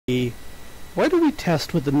Why do we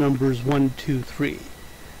test with the numbers 1, 2, 3?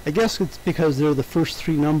 I guess it's because they're the first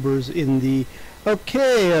three numbers in the...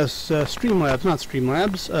 Okay, Streamlabs, not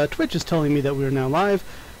Streamlabs. Twitch is telling me that we are now live.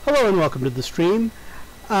 Hello and welcome to the stream.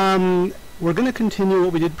 We're going to continue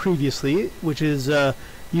what we did previously, which is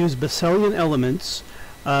use Besselian Elements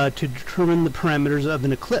to determine the parameters of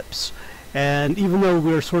an eclipse. And even though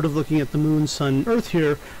we're sort of looking at the Moon, Sun, Earth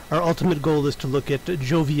here, our ultimate goal is to look at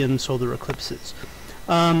Jovian solar eclipses.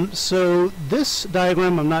 So this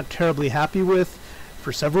diagram I'm not terribly happy with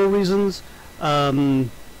for several reasons.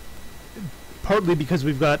 Partly because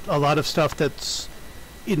we've got a lot of stuff that's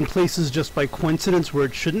in places just by coincidence where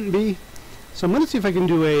it shouldn't be. So I'm going to see if I can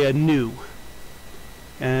do a new.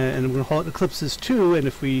 And I'm going to call it Eclipses 2, and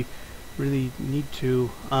if we really need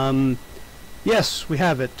to... yes, we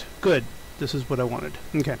have it. Good. This is what I wanted.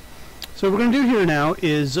 Okay. So what we're going to do here now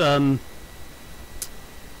is...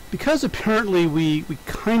 because apparently we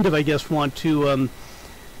kind of, I guess, want to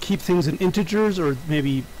keep things in integers, or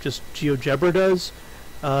maybe just GeoGebra does,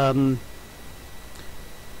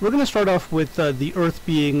 we're going to start off with the Earth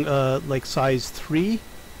being like size 3.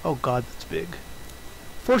 Oh god, that's big.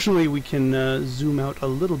 Fortunately, we can zoom out a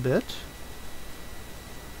little bit.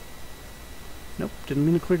 Nope, didn't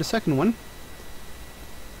mean to create a second one.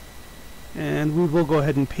 And we will go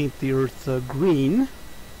ahead and paint the Earth green.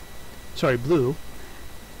 Sorry, blue.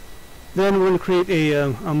 Then we're going to create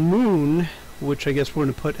a moon, which I guess we're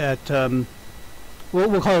going to put at...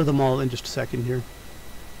 we'll color them all in just a second here.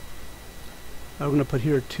 We're going to put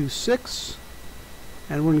here 2.6,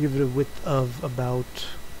 and we're going to give it a width of about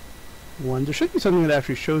 1. There should be something that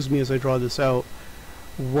actually shows me as I draw this out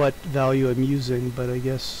what value I'm using, but I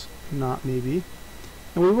guess not, maybe.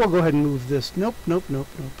 And we will go ahead and move this. Nope, nope, nope,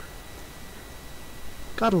 nope.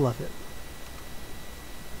 Gotta love it.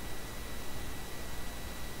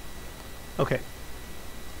 Okay.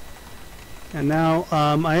 And now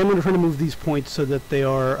I am going to try to move these points so that they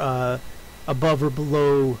are above or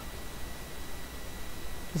below.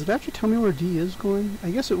 Does it actually tell me where D is going? I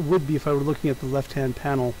guess it would be if I were looking at the left-hand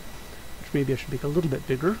panel, which maybe I should make a little bit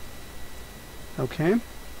bigger. Okay.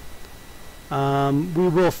 We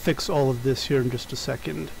will fix all of this here in just a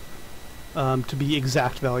second to be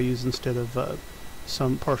exact values instead of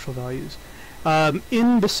some partial values.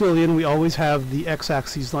 In Besselian, we always have the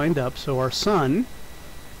x-axes lined up, so our Sun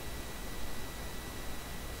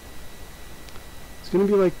is going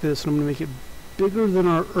to be like this, and I'm going to make it bigger than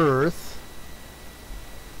our Earth.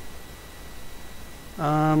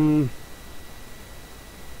 I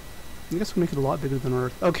guess we'll make it a lot bigger than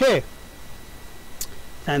Earth. Okay!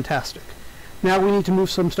 Fantastic. Now we need to move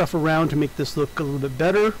some stuff around to make this look a little bit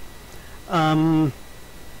better.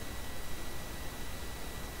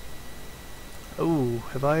 Oh,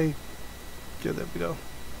 have I... Yeah, there we go.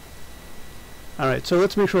 Alright, so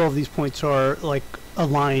let's make sure all of these points are, like,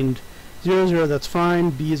 aligned. 0, 0, that's fine.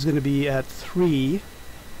 B is going to be at 3.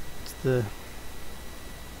 It's the...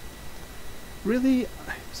 Really?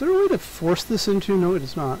 Is there a way to force this into... No, it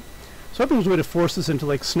is not. So I think there's a way to force this into,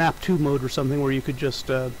 like, Snap 2 mode or something where you could just,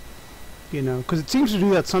 you know... Because it seems to do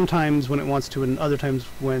that sometimes when it wants to, and other times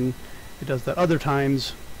when it does that other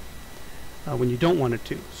times when you don't want it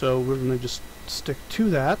to. So we're going to just stick to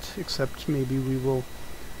that, except maybe we will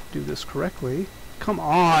do this correctly. Come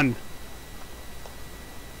on!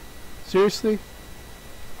 Seriously?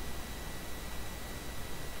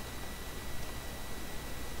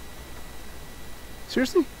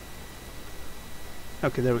 Seriously?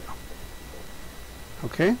 Okay, there we go.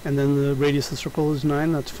 Okay, and then the radius of the circle is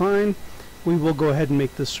 9, that's fine. We will go ahead and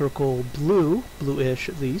make this circle blue, bluish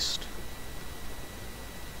at least.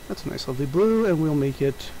 That's a nice lovely blue, and we'll make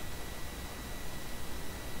it...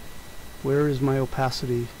 Where is my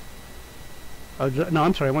opacity? No,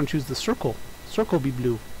 I'm sorry, I want to choose the circle. Circle be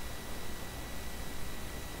blue.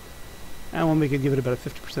 And we'll make it, give it about a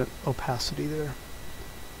 50% opacity there.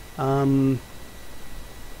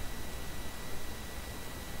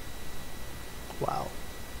 Wow.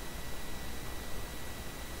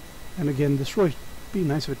 And again, this would be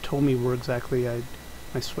nice if it told me where exactly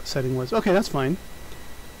my setting was. Okay, that's fine.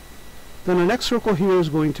 Then our next circle here is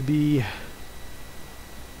going to be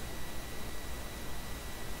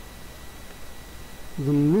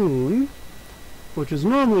the moon, which is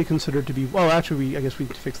normally considered to be... Well, actually, I guess we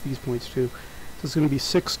can fix these points too. So it's going to be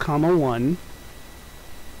 6, 1.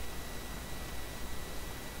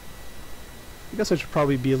 I guess I should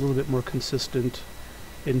probably be a little bit more consistent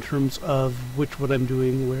in terms of what I'm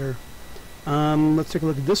doing where. Let's take a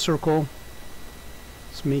look at this circle.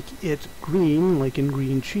 Let's make it green, like in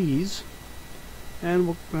green cheese. And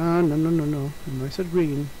we'll... no. I said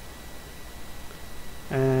green.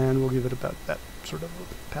 And we'll give it about that sort of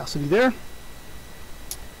opacity there.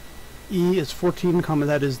 E is 14, comma,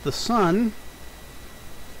 that is the sun.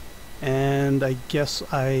 And I guess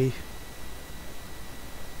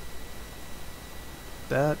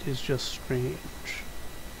that is just strange.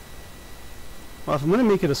 Well, if I'm going to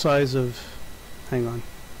make it a size of, hang on,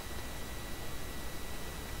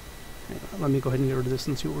 let me go ahead and get rid of this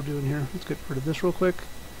and see what we're doing here. Let's get rid of this real quick.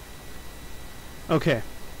 Okay.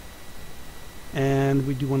 And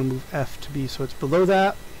we do want to move F to B, so it's below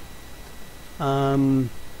that.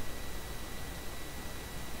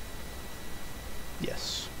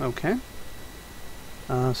 Yes, okay.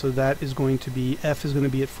 So that is going to be, F is going to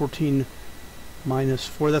be at 14 minus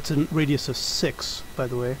 4. That's a radius of 6, by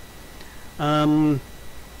the way. Now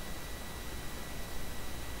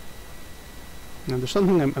there's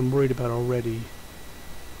something I'm worried about already.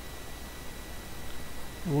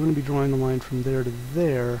 And we're going to be drawing a line from there to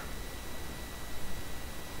there.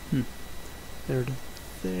 There to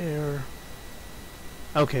there.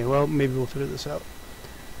 Okay, well, maybe we'll figure this out.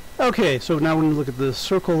 Okay, so now when we look at the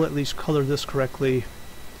circle, at least color this correctly.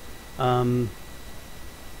 And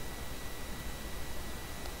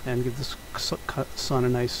give this sun a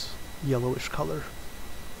nice yellowish color.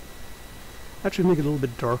 Actually make it a little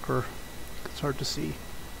bit darker. It's hard to see.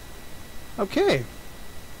 Okay.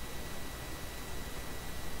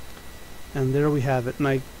 And there we have it. And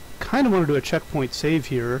I kind of want to do a checkpoint save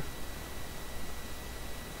here.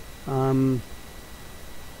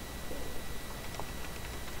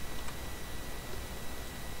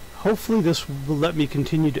 Hopefully this will let me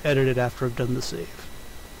continue to edit it after I've done the save.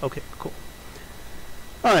 Okay, cool.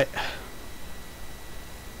 Alright.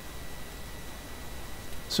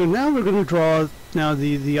 So now we're going to draw, now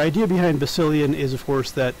the idea behind Besselian is of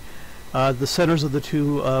course that the centers of the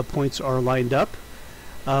two points are lined up.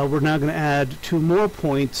 We're now going to add 2 more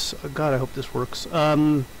points. God, I hope this works.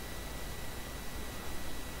 And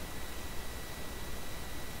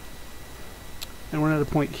we're going to add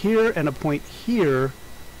a point here and a point here.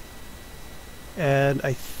 And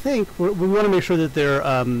I think we want to make sure that they're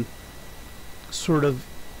sort of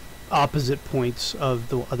opposite points of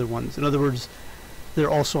the other ones. In other words, they're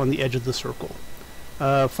also on the edge of the circle.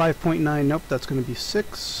 5.9, nope, that's going to be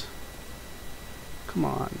 6. Come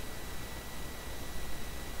on.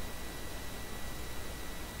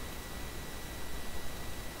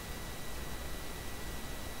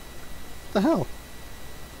 What the hell?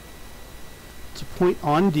 It's a point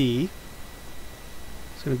on D.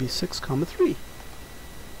 It's going to be 6, 3.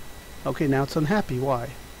 Okay, now it's unhappy.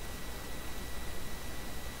 Why?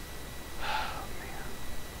 Oh, man.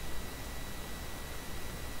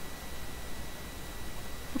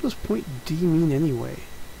 What does point D mean anyway?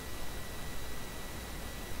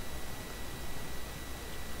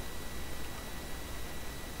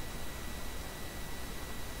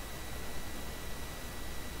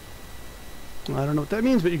 Well, I don't know what that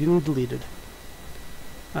means, but you're getting deleted.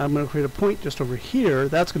 I'm going to create a point just over here.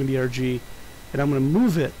 That's going to be our G. And I'm going to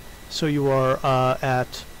move it so you are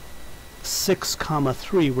at 6,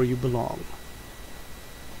 3 where you belong.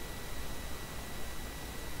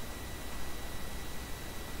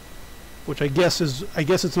 Which I guess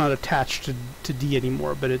it's not attached to D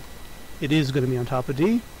anymore, but it is going to be on top of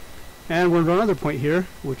D. And we're going to draw another point here,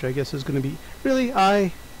 which I guess is going to be really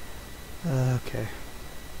okay.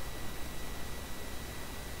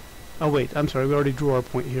 Oh wait, I'm sorry, we already drew our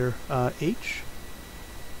point here. H.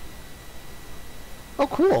 Oh,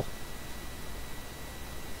 cool.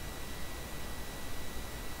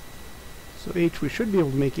 So H, we should be able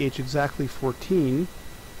to make H exactly 14.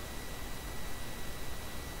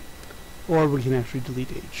 Or we can actually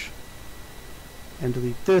delete H. And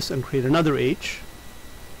delete this and create another H.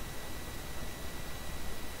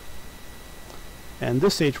 And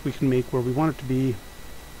this H we can make where we want it to be.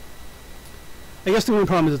 I guess the only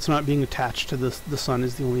problem is it's not being attached to the sun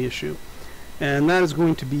is the only issue. And that is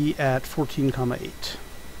going to be at 14, 8.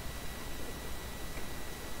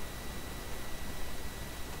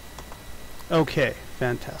 Okay,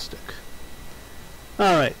 fantastic.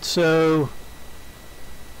 Alright, so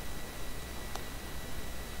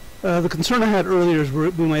the concern I had earlier is we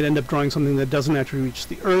might end up drawing something that doesn't actually reach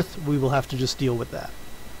the Earth. We will have to just deal with that.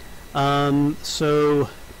 So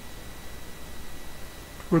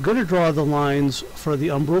we're going to draw the lines for the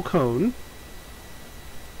umbral cone.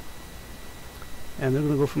 And they're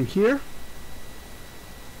going to go from here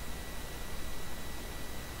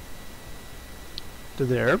to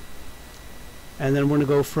there. And then we're going to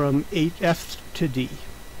go from F to D.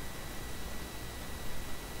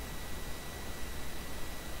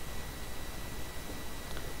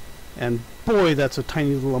 And boy, that's a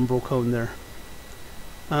tiny little umbral cone there.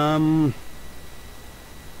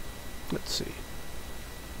 Let's see.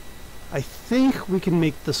 I think we can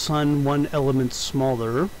make the sun one element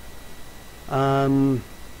smaller. Actually,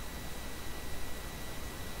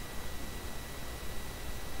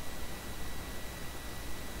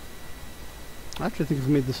 I think if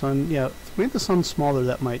we made the sun, yeah, if we made the sun smaller,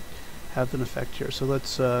 that might have an effect here. So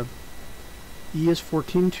let's, E is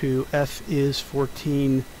 14.2, F is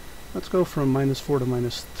 14, let's go from -4 to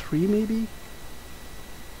 -3 maybe?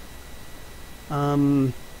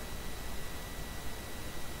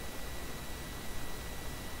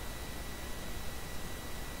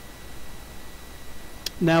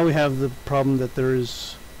 Now we have the problem that there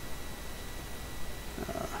is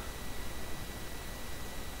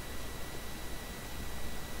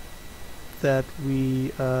that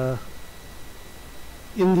we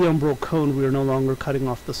in the umbral cone we are no longer cutting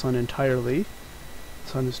off the sun entirely.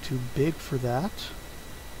 The sun is too big for that.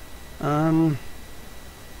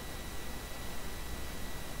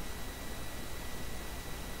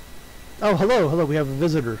 Oh, hello, we have a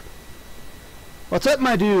visitor. What's up,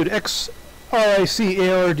 my dude?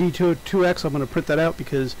 XRICARD2X. I'm going to print that out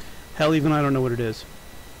because, hell, even I don't know what it is.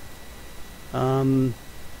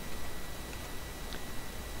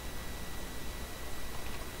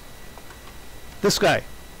 This guy.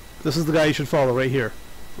 This is the guy you should follow right here.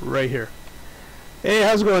 Right here. Hey,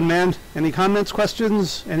 how's it going, man? Any comments,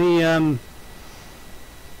 questions? Any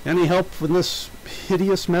help with this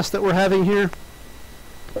hideous mess that we're having here?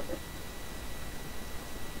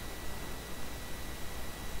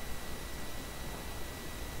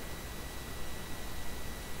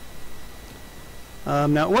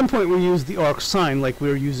 Now, at one point we used the arc sign like we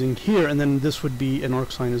were using here, and then this would be an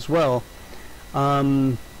arc sign as well.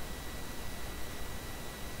 So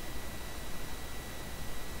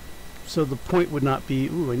the point would not be...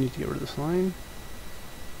 Ooh, I need to get rid of this line.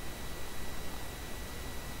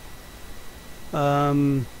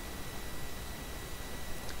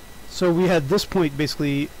 So we had this point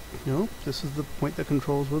basically... No, this is the point that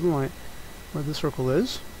controls where the line, where the circle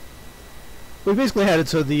is. We basically had it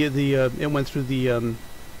so it went through the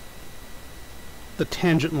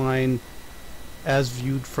tangent line as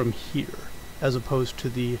viewed from here, as opposed to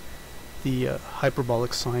the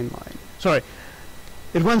hyperbolic sine line. Sorry,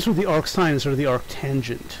 it went through the arc sine instead of the arc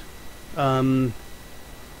tangent. So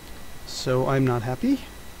I'm not happy.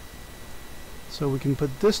 So we can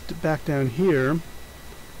put this back down here,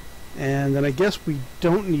 and then I guess we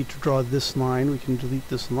don't need to draw this line. We can delete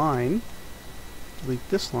this line, delete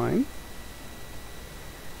this line.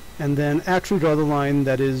 And then actually draw the line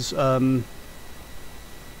that is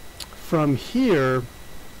from here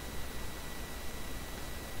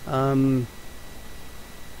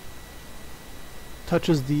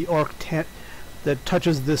touches the arc that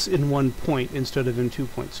touches this in one point instead of in 2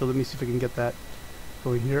 points. So let me see if I can get that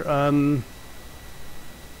going here.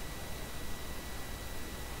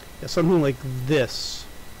 Yeah, something like this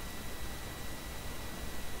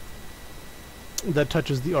that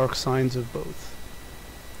touches the arc sines of both.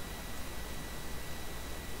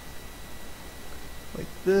 Like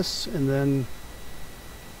this, and then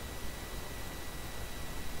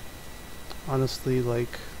honestly,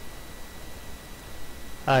 like,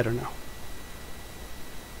 I don't know.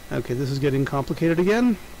 Okay, this is getting complicated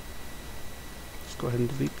again. Let's go ahead and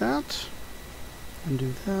delete that.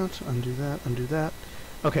 Undo that, undo that, undo that.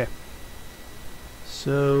 Okay.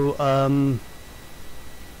 So,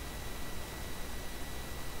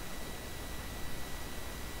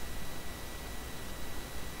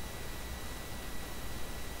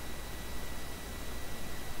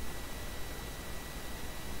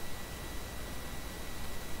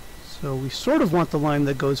 so we sort of want the line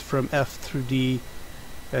that goes from F through D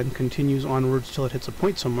and continues onwards till it hits a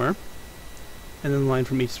point somewhere, and then the line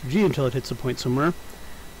from H through G until it hits a point somewhere.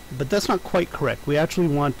 But that's not quite correct. We actually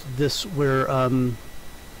want this where the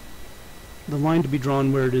line to be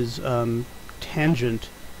drawn where it is tangent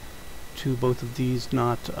to both of these,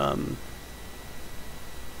 not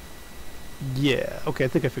yeah, okay, I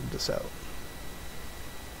think I figured this out.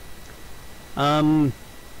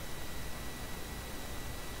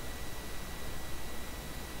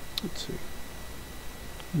 Let's see.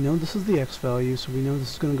 We know this is the X value, so we know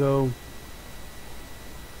this is going to go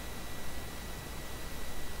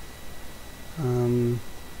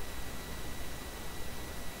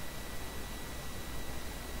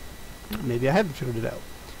maybe I haven't figured it out.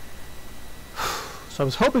 So I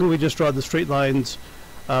was hoping we just draw the straight lines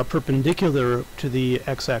perpendicular to the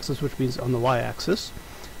x-axis, which means on the y-axis.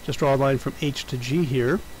 Just draw a line from H to G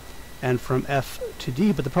here, and from F to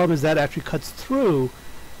D, but the problem is that actually cuts through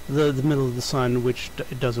the middle of the sun, which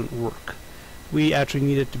it doesn't work. We actually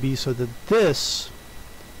need it to be so that this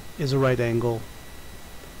is a right angle,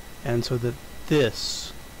 and so that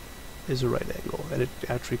this is a right angle, and it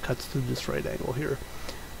actually cuts through this right angle here.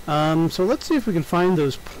 So let's see if we can find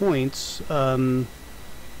those points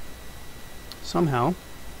somehow.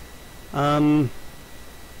 So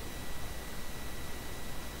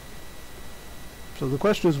the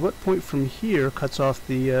question is, what point from here cuts off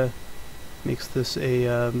the makes this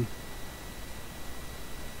a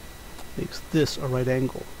right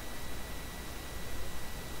angle?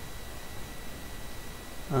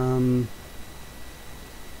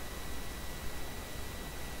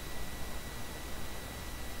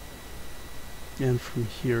 And from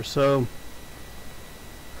here, so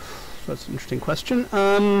that's an interesting question.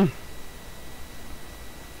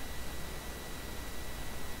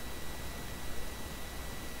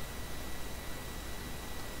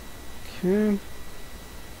 Okay,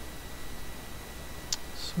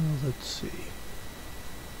 so let's see.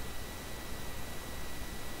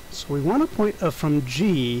 So we want a point from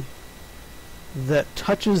G that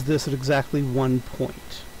touches this at exactly 1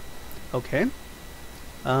 point. Okay.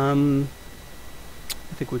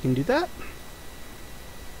 I think we can do that.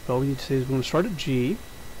 All we need to say is we're going to start at G,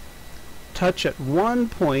 touch at 1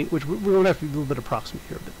 point, which we're going to have to be a little bit approximate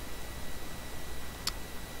here, but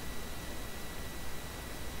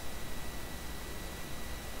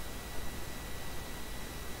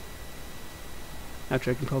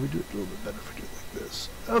actually I can probably do it a little bit better if I do it like this.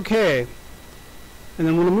 Okay, and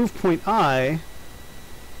then we're going to move point I.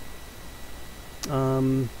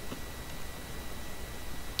 We're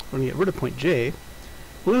going to get rid of point J.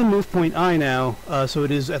 We're going to move point I now, so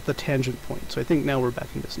it is at the tangent point. So I think now we're back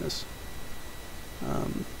in business.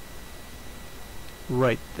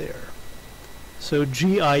 Right there. So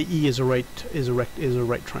GIE is a right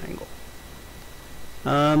triangle.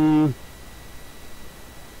 And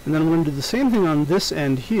then I'm going to do the same thing on this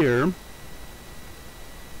end here.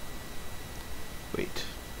 Wait.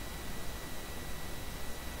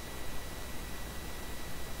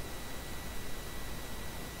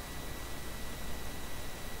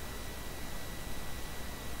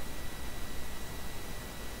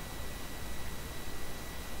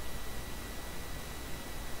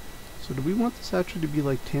 So do we want this actually to be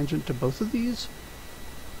like tangent to both of these?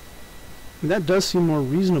 And that does seem more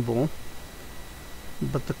reasonable.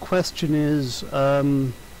 But the question is,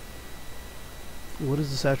 what does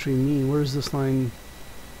this actually mean? Where is this line?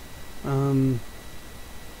 So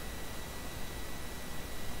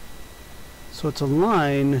it's a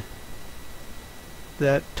line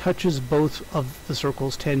that touches both of the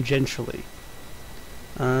circles tangentially.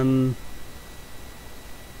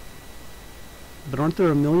 But aren't there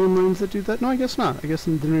a million lines that do that? No, I guess not. I guess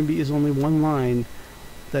there maybe is only one line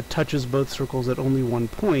that touches both circles at only 1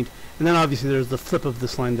 point. And then obviously there's the flip of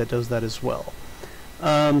this line that does that as well.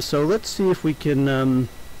 So let's see if we can,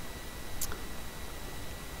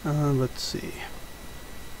 let's see.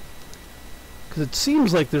 Because it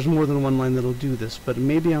seems like there's more than one line that'll do this, but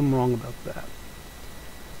maybe I'm wrong about that.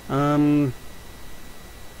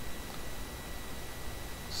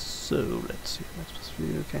 So let's see. That's supposed to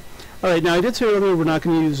be okay. All right. Now I did say earlier we're not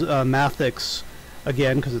going to use Mathix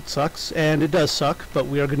again because it sucks, and it does suck. But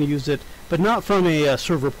we are going to use it, but not from a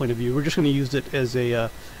server point of view. We're just going to use it as a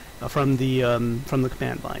from the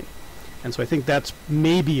command line, and so I think that's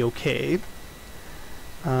maybe okay.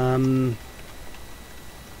 And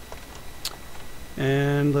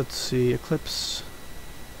let's see, eclipse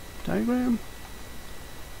diagram.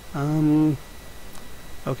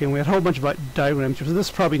 Okay, and we had a whole bunch of diagrams, so this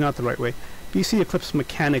is probably not the right way. BC Eclipse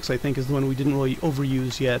Mechanics, I think, is the one we didn't really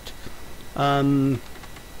overuse yet.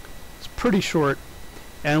 It's pretty short,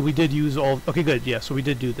 and we did use all... Okay, good, yeah, so we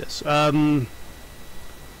did do this.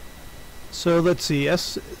 So let's see,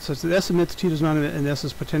 such that S emits, T does not emit, and S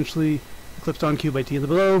is potentially eclipsed on Q by T in the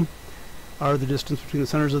below, are the distance between the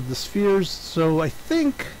centers of the spheres. So I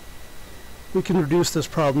think we can reduce this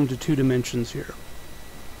problem to 2 dimensions here.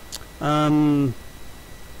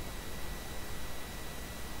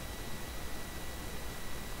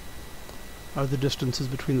 Are the distances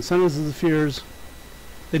between the centers of the spheres.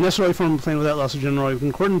 They necessarily form a plane without loss of generality. We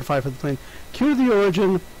can coordinate for the plane. Q to the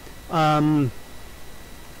origin, and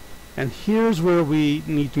here's where we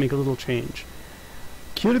need to make a little change.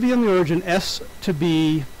 Q to be on the origin, S to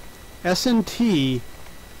be, S and T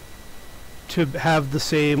to have the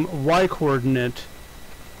same Y coordinate,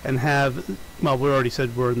 and have, well, we already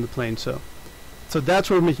said we're in the plane, so that's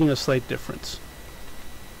where we're making a slight difference.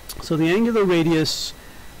 So the angular radius,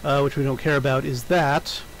 which we don't care about, is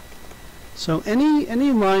that. So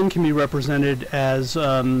any line can be represented as,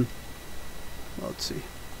 well, let's see.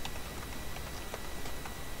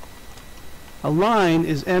 A line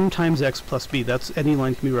is m times x plus b. Any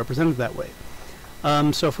line can be represented that way.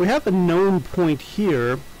 So if we have a known point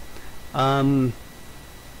here, Let's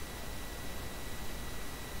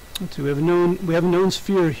see. We have a known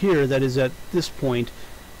sphere here that is at this point,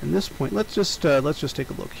 and this point. Let's just take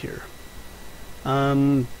a look here.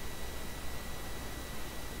 Line.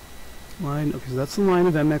 Okay, so that's the line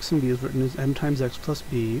of mx and b is written as m times x plus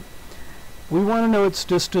b. We want to know its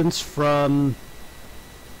distance from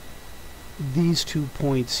these 2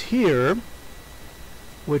 points here,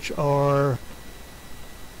 which are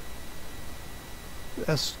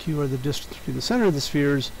SQ are the distance between the center of the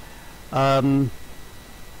spheres.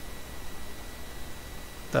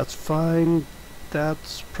 That's fine.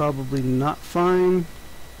 That's probably not fine.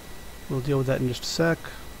 We'll deal with that in just a sec.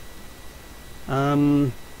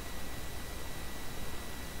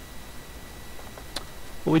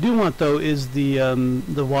 What we do want, though, is the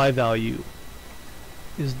y value,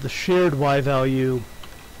 is the shared y value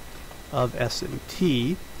of S and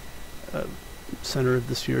T, center of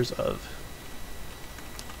the spheres of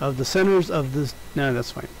the centers of the, no,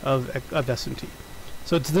 that's fine, of S and T.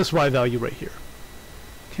 So it's this y value right here.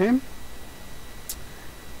 Okay.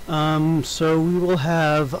 So we will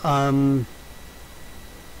have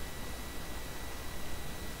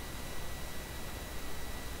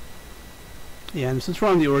yeah, and since we're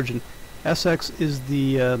on the origin, Sx is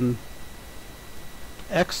the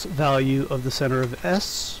x value of the center of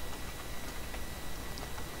S,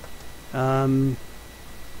 and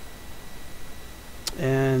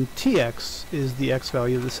Tx is the x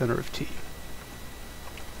value of the center of T.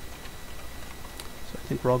 So I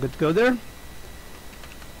think we're all good to go there.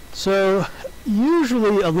 So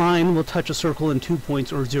usually a line will touch a circle in 2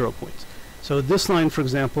 points or 0 points. So this line, for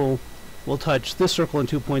example, will touch this circle in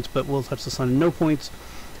 2 points, but will touch the sun in no points.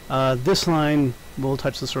 This line will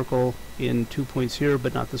touch the circle in 2 points here,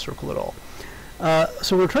 but not the circle at all.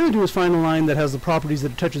 So what we're trying to do is find a line that has the properties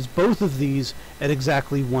that it touches both of these at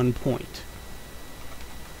exactly 1 point.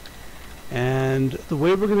 And the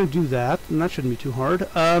way we're going to do that, and that shouldn't be too hard,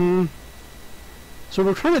 so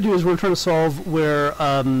what we're trying to do is we're trying to solve where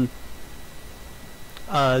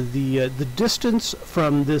the distance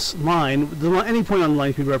from this line, any point on the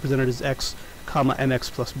line can be represented as x, comma mx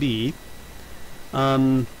plus b.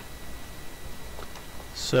 So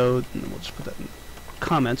we'll just put that in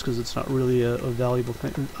comments because it's not really a valuable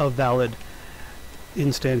thing, a valid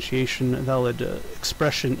instantiation, a valid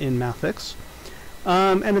expression in mathx.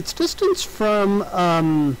 And its distance from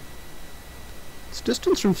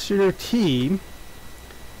sphere T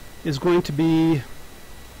is going to be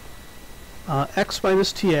x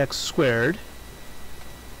minus tx squared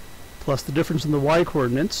plus the difference in the y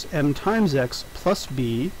coordinates, m times x plus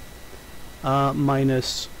b,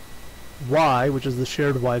 minus y, which is the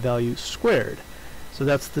shared y value, squared. So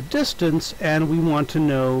that's the distance, and we want to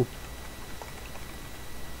know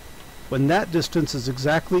when that distance is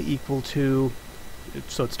exactly equal to,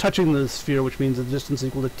 so it's touching the sphere, which means the distance is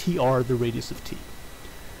equal to tr, the radius of t.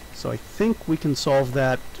 So I think we can solve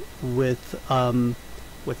that with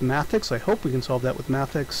mathx. I hope we can solve that with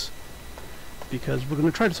mathx, because we're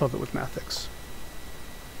going to try to solve it with mathx.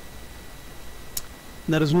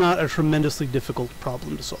 And that is not a tremendously difficult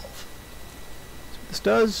problem to solve. So what this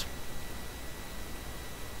does,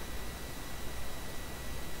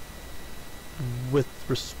 with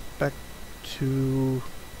respect to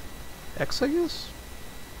x, I guess?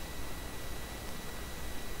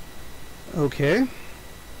 Okay.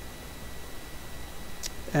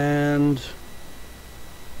 And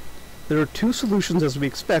there are two solutions as we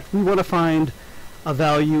expect. We want to find a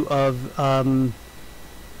value of,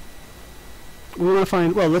 we want to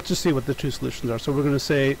find, well, let's just see what the two solutions are. So we're going to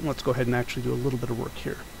say, let's go ahead and actually do a little bit of work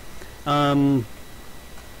here.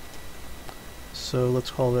 So let's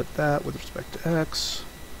call it that with respect to x.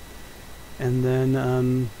 And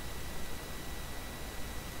then,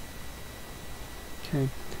 okay.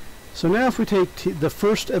 So now if we take the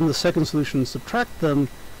first and the second solution and subtract them,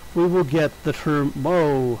 we will get the term,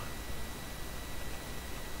 whoa.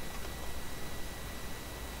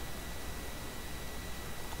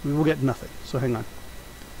 We will get nothing. So hang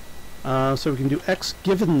on. So we can do x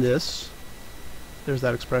given this, there's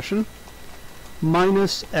that expression,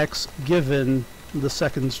 minus x given the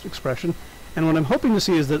second expression. And what I'm hoping to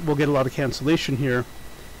see is that we'll get a lot of cancellation here.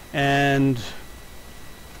 And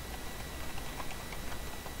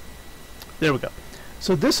there we go.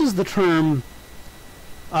 So this is the term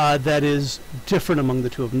that is different among the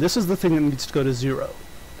two of them. This is the thing that needs to go to 0.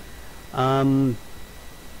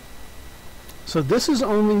 So this is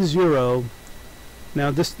only 0. Now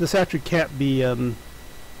this actually can't be,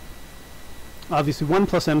 obviously 1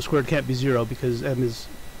 plus m squared can't be 0 because m is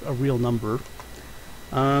a real number.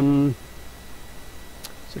 So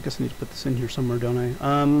I guess I need to put this in here somewhere, don't I?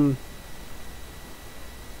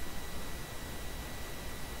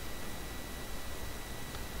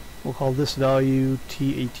 We'll call this value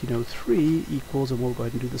T1803 equals, and we'll go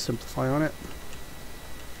ahead and do the simplify on it.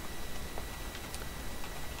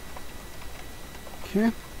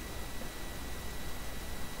 Okay.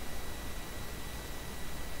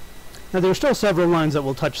 Now there are still several lines that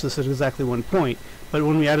will touch this at exactly one point, but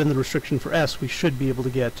when we add in the restriction for S, we should be able to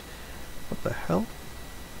get... What the hell?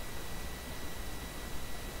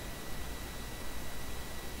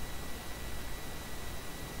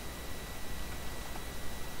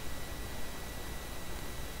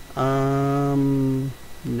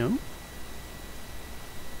 No.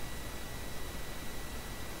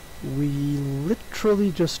 We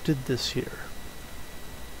literally just did this here.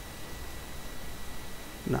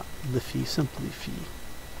 Not Liffey, simply Phi.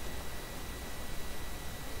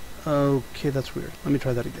 Okay, that's weird. Let me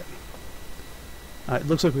try that again. It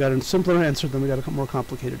looks like we got a simpler answer than we got a more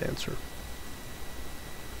complicated answer.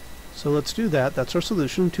 So let's do that. That's our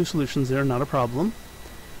solution. Two solutions there, not a problem.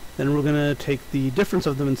 Then we're going to take the difference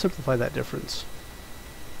of them and simplify that difference.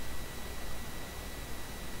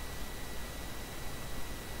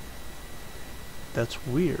 That's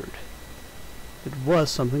weird. It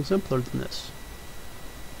was something simpler than this.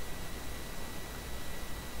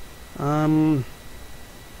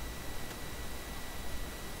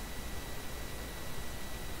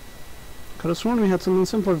 Could have sworn we had something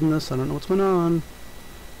simpler than this. I don't know what's going on.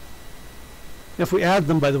 If we add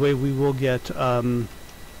them, by the way, we will get rid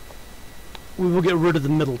of the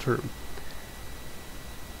middle term.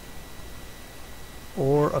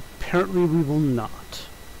 Or apparently we will not.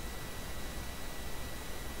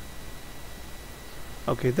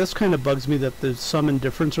 Okay, this kind of bugs me that the sum and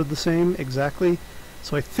difference are the same exactly.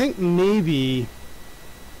 So I think maybe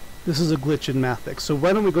this is a glitch in Mathics. So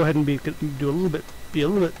why don't we go ahead and be a little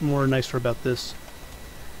bit more nicer about this.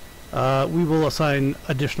 We will assign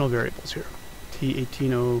additional variables here.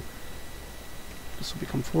 T1800, this will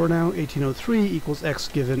become 4 now. 1803 equals x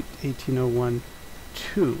given 1801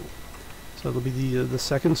 2. So it'll be the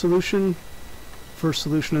second solution, first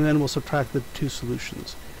solution, and then we'll subtract the two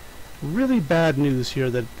solutions. Really bad news here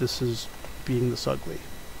that this is being this ugly.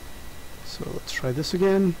 So let's try this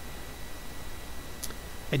again.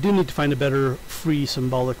 I do need to find a better free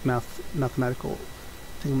symbolic mathematical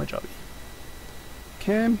thingamajobby.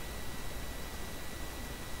 Okay.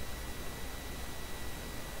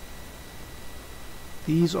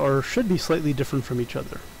 These should be slightly different from each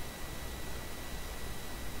other.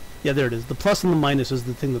 Yeah, there it is. The plus and the minus is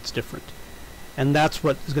the thing that's different. And that's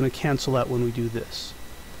what is going to cancel out when we do this.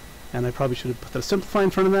 And I probably should have put the simplify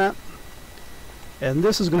in front of that. And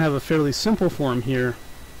this is going to have a fairly simple form here.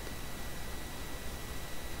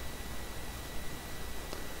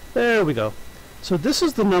 There we go. So this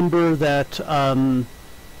is the number that...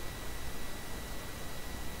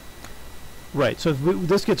 right, so if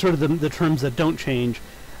this gets rid of the terms that don't change.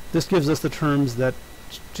 This gives us the terms that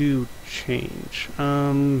do change.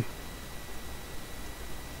 Now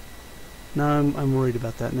I'm worried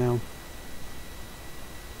about that now.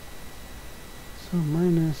 So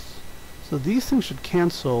minus... So these things should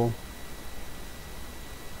cancel.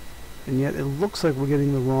 And yet it looks like we're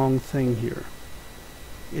getting the wrong thing here.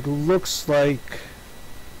 It looks like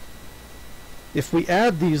if we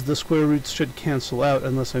add these, the square roots should cancel out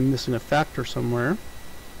unless I'm missing a factor somewhere.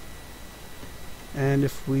 And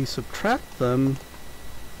if we subtract them,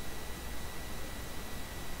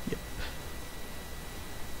 yep.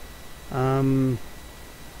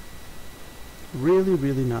 Really,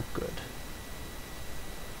 really not good.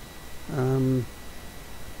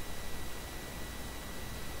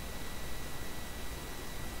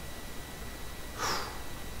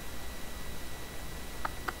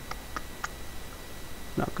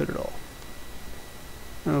 Not good at all.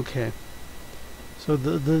 Okay. So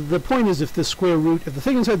the point is, if the square root, if the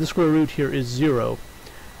thing inside the square root here is 0,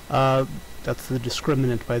 that's the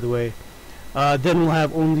discriminant, by the way, then we'll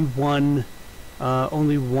have only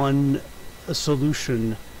one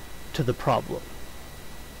solution to the problem.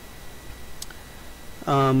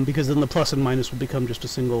 Because then the plus and minus will become just a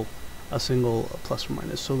single plus or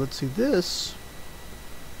minus. So let's see, this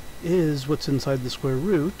is what's inside the square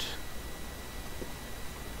root.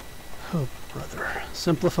 Oh, brother.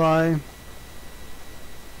 Simplify.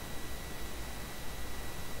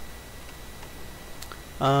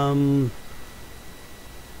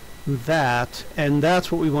 That, and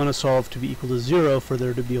that's what we want to solve to be equal to 0 for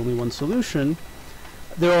there to be only one solution.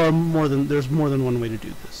 There's more than one way to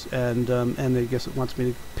do this, and I guess it wants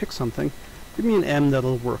me to pick something. Give me an M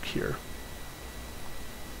that'll work here.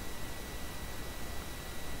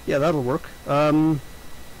 Yeah, that'll work.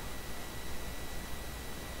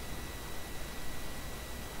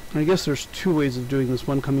 I guess there's two ways of doing this,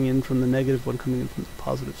 one coming in from the negative, one coming in from the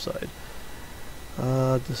positive side.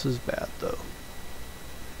 This is bad, though.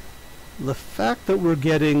 The fact that we're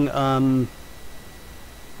getting,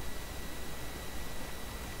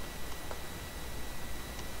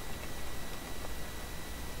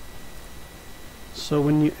 so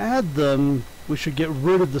when you add them, we should get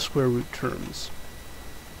rid of the square root terms.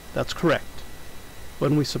 That's correct.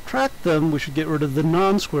 When we subtract them, we should get rid of the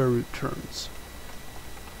non-square root terms.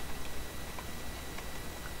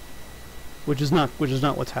 Which is not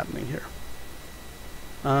what's happening here.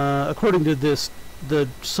 According to this, the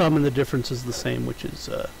sum and the difference is the same, which is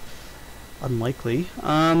unlikely,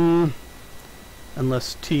 unless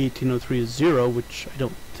T1803 is 0, which I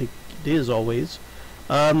don't think it is always.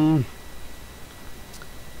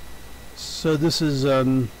 So this is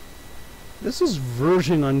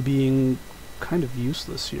verging on being kind of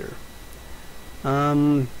useless here.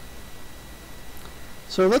 So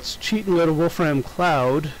let's cheat and go to Wolfram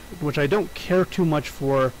Cloud, which I don't care too much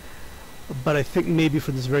for, but I think maybe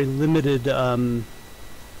for this very limited,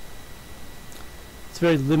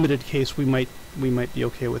 case, we might be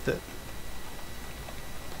okay with it.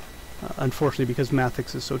 Unfortunately, because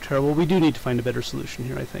Mathix is so terrible, we do need to find a better solution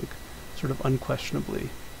here, I think, sort of unquestionably.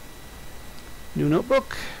 New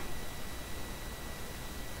notebook,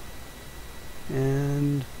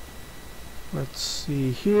 and let's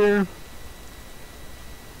see here.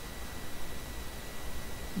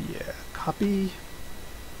 Yeah, copy,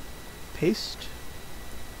 paste.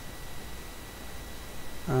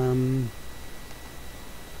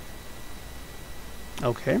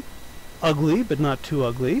 Okay, ugly, but not too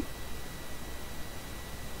ugly. Let's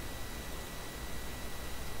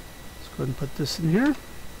go ahead and put this in here.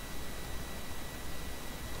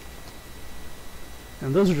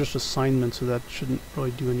 And those are just assignments, so that shouldn't really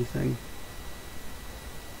do anything.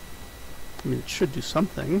 I mean, it should do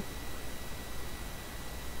something.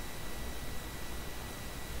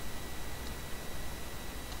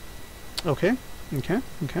 Okay.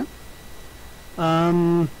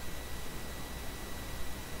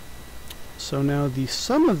 So now the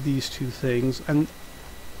sum of these two things, and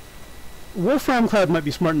Wolfram Cloud might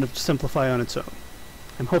be smart enough to simplify on its own.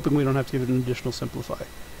 I'm hoping we don't have to give it an additional simplify.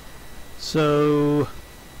 So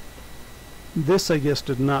this, I guess,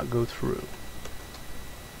 did not go through.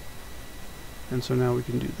 And so now we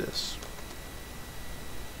can do this.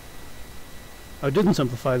 Oh, it didn't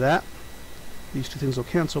simplify that. These two things will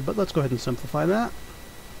cancel, but let's go ahead and simplify that.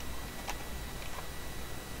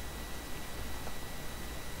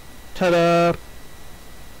 Ta-da!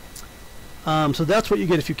 So that's what you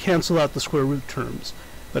get if you cancel out the square root terms.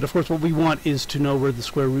 But of course what we want is to know where the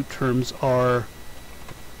square root terms are.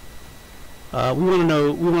 We want to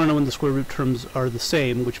know when the square root terms are the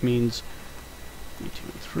same, which means 3, 2,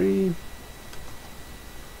 3.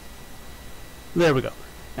 There we go.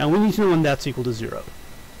 And we need to know when that's equal to 0.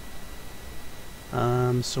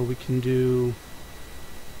 So we can do,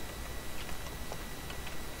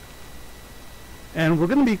 and we're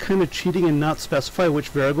going to be kind of cheating and not specify which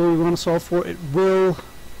variable we want to solve for. It will,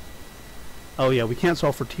 oh yeah, we can't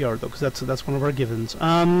solve for tr though, because that's one of our givens.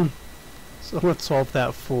 So let's solve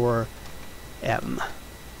that for m.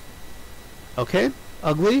 Okay,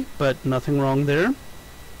 ugly, but nothing wrong there.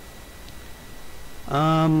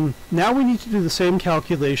 Now we need to do the same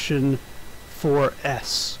calculation for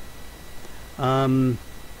s.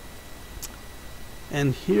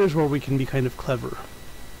 And here's where we can be kind of clever.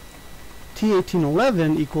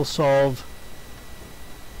 T1811 equals solve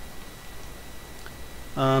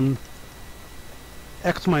x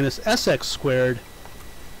minus sx squared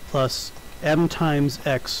plus m times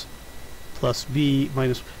x plus b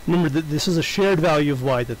minus. Remember that this is a shared value of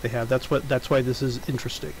y that they have. That's why this is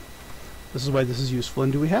interesting. This is why this is useful.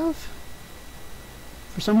 And do we have?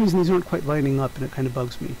 For some reason these aren't quite lining up, and it kind of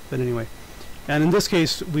bugs me. But anyway. And in this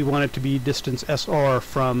case, we want it to be distance SR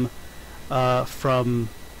from S.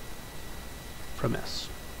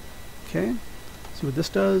 Okay, see what this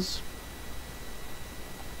does.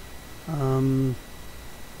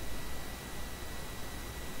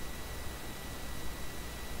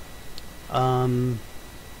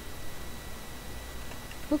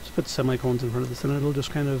 Let's put semicolons in front of this, and it'll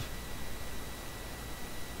just kind of.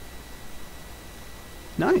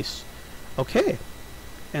 Nice. Okay.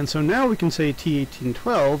 And so now we can say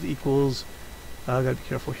T1812 equals, gotta be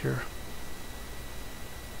careful here.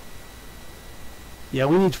 Yeah,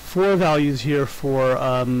 we need 4 values here for,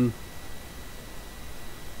 yeah,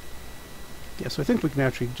 so I think we can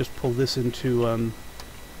actually just pull this into,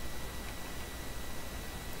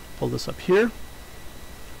 pull this up here,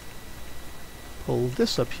 pull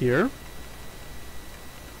this up here,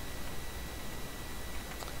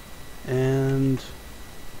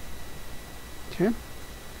 Okay.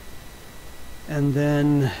 And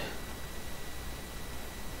then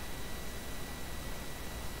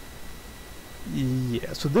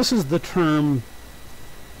yeah, so this is the term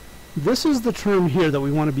here that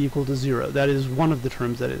we want to be equal to 0. That is one of the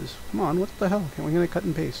terms that is. Come on, what the hell? Can't we get a cut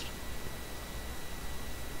and paste?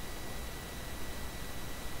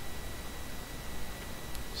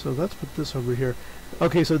 So let's put this over here.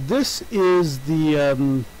 Okay, so this is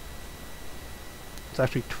the, it's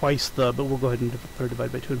actually twice the, but we'll go ahead and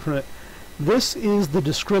divide by 2 in front of it. This is the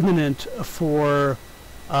discriminant for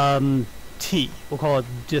t. We'll call it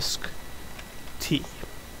disk t.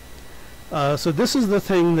 So this is the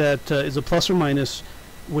thing that is a plus or minus,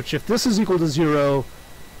 which if this is equal to 0,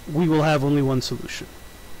 we will have only one solution.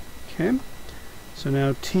 Okay? So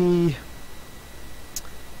now t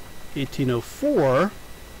 1804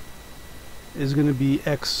 is going to be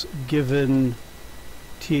x given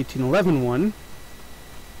t 1811.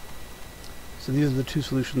 So these are the two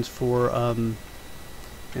solutions for, and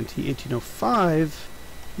t 1805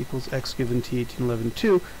 equals x given t 1811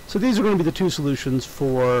 2. So these are going to be the two solutions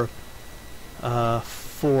for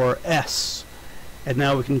S. And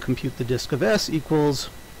now we can compute the disk of S equals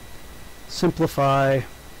simplify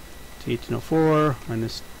t 1804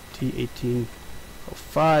 minus t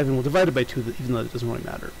 1805, and we'll divide it by 2 even though it doesn't really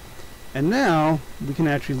matter. And now we can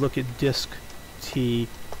actually look at disk T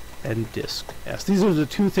and disk S. These are the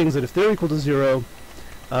two things that if they're equal to 0,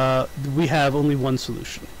 we have only one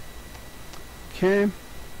solution. Okay.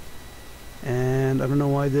 And I don't know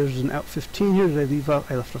why there's an out 15 here. Did I leave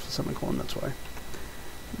out? I left off the semicolon, that's why.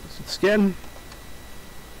 Let's do this again.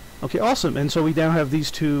 Okay, awesome. And so we now have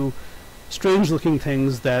these two strange looking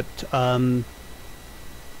things that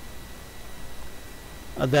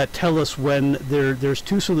that tell us when there's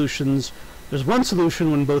two solutions. There's one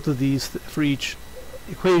solution when both of these, for each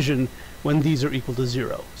equation, when these are equal to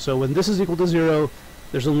 0. So when this is equal to 0,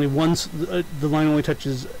 there's only one, the line only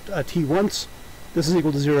touches t once. This is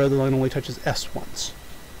equal to 0, the line only touches s once.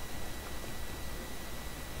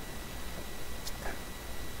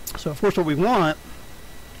 So of course what we want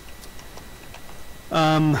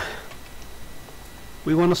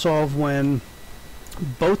to solve when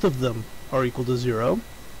both of them are equal to 0.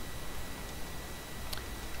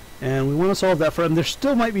 And we want to solve that for, and there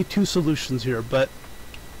still might be two solutions here, but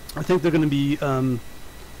I think they're going to be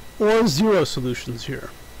or 0 solutions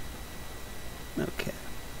here. Okay.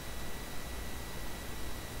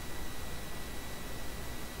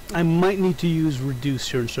 I might need to use reduce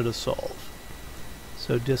here instead of solve.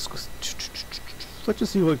 So disks. Let's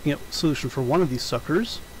just see if we can get a solution for one of these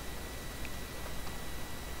suckers.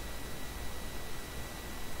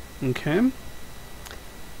 Okay.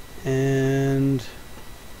 And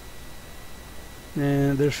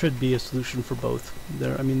there should be a solution for both.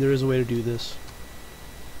 I mean, there is a way to do this.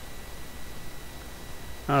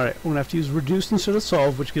 Alright, we're going to have to use reduce instead of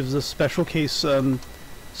solve, which gives us special case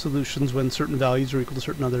solutions when certain values are equal to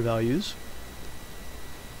certain other values.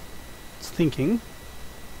 It's thinking.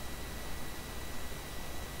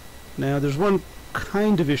 Now, there's one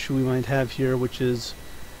kind of issue we might have here, which is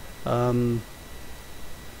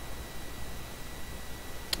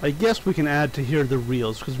I guess we can add to here the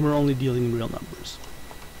reals, because we're only dealing in real numbers.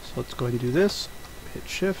 So let's go ahead and do this. Hit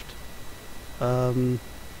shift.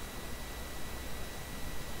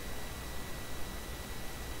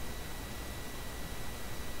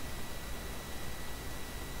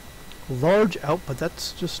 Large output,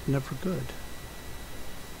 that's just never good.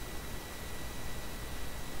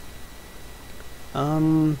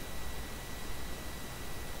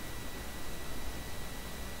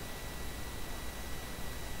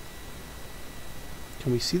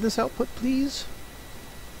 Can we see this output, please?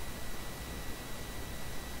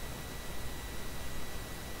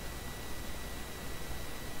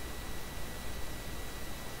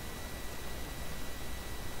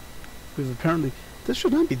 We've apparently... This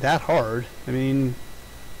should not be that hard. I mean...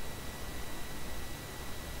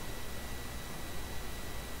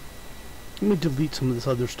 Let me delete some of this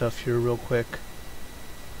other stuff here real quick.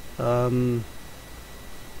 I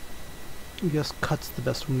guess cut's the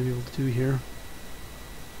best one to be able to do here.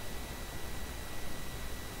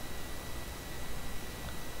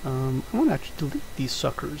 I want to actually delete these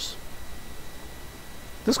suckers.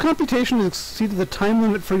 This computation has exceeded the time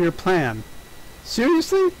limit for your plan.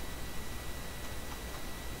 Seriously?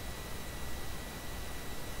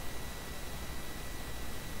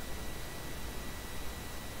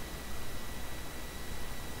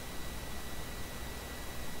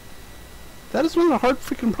 That is not a hard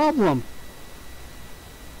freaking problem.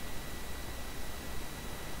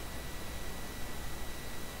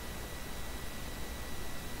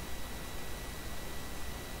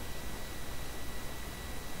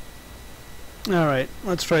 Alright,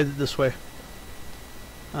 let's try it this way.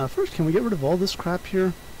 First, can we get rid of all this crap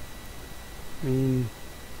here? I mean,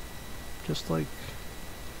 just like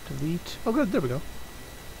delete. Oh good, there we go.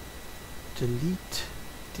 Delete,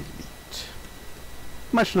 delete.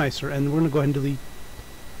 Much nicer, and we're going to go ahead and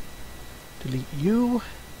delete you,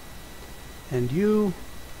 and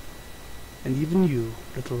even you,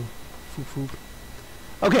 little foo-foo.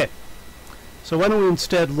 Okay, so why don't we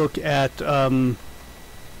instead look at them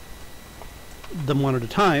one at a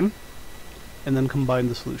time, and then combine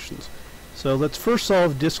the solutions. So let's first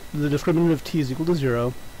solve the discriminant of t is equal to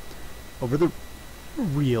 0 over the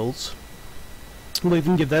reals. We'll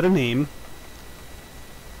even give that a name.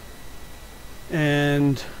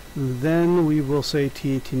 And then we will say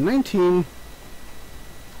t1819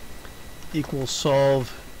 equals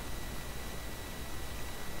solve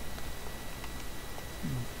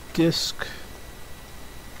disk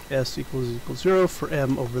s equals 0 for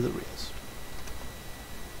m over the reals.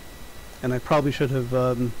 And I probably should have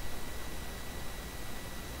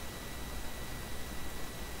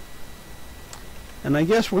and I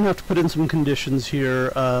guess we're going to have to put in some conditions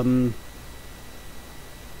here.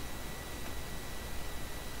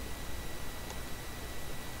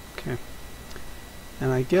 Okay.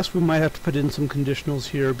 And I guess we might have to put in some conditionals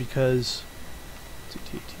here because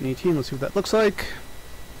t1818, let's see what that looks like.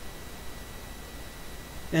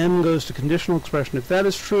 M goes to conditional expression if that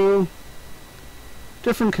is true.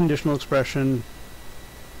 Different conditional expression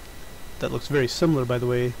that looks very similar, by the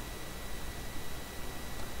way.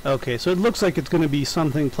 Okay, so it looks like it's going to be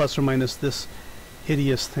something plus or minus this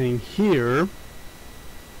hideous thing here.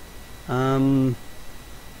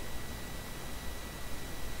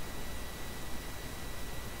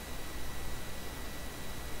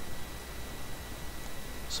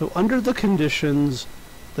 So under the conditions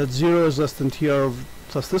that 0 is less than tr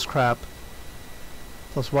plus this crap,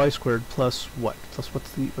 plus y squared plus what? Plus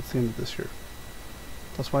what's the end of this here?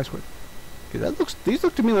 Plus y squared. Okay, these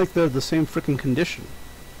look to me like they're the same frickin' condition.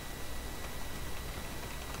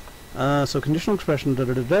 So conditional expression da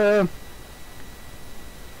da da da.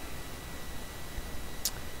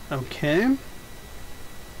 Okay.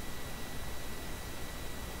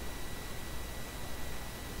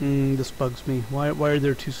 This bugs me. Why are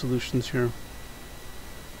there two solutions here?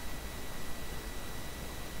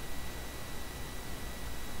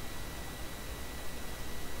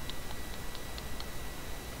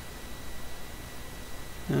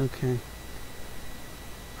 Okay.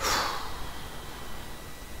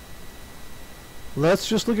 Let's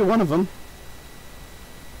just look at one of them.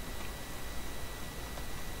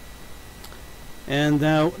 And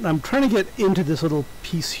now I'm trying to get into this little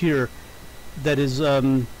piece here that is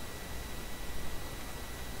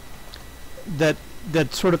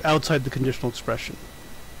that's sort of outside the conditional expression.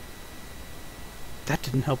 That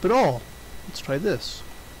didn't help at all. Let's try this.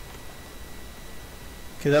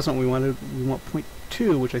 Okay, that's not what we wanted. We want point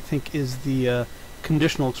 2, which I think is the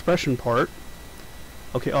conditional expression part.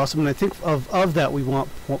 Okay, awesome. And I think of that we want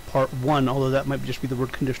part 1, although that might just be the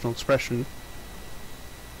word conditional expression.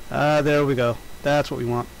 There we go. That's what we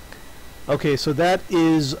want. Okay, so that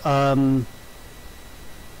is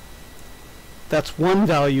that's one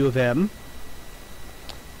value of m.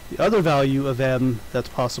 The other value of m that's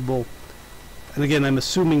possible, and again I'm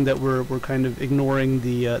assuming that we're kind of ignoring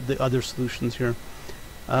the other solutions here.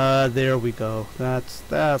 There we go.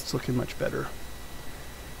 That's looking much better.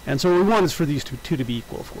 And so what we want is for these two to be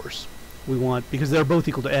equal, of course. We want, because they're both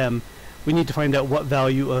equal to m, we need to find out what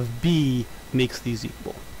value of b makes these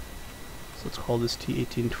equal. So let's call this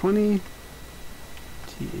t1820,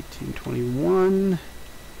 t1821,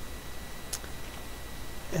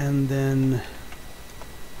 and then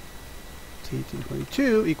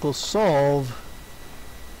t1822 equals solve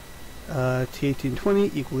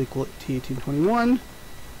t1820 equal t1821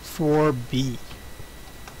 for b.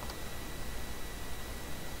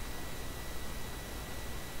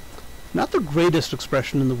 Not the greatest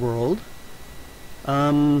expression in the world.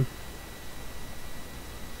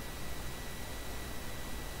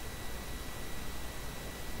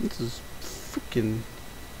 This is freaking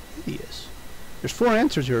hideous. There's 4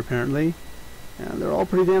 answers here apparently, and they're all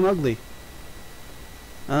pretty damn ugly.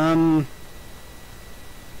 And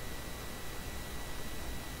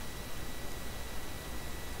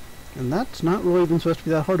that's not really even supposed to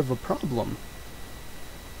be that hard of a problem.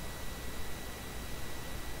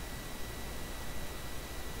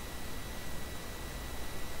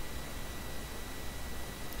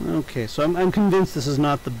 Okay, so I'm convinced this is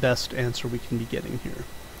not the best answer we can be getting here.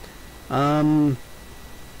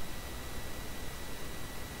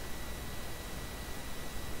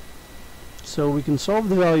 So we can solve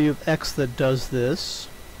the value of x that does this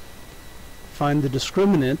find the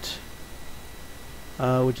discriminant,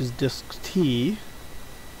 which is disk t.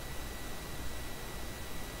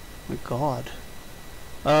 My God.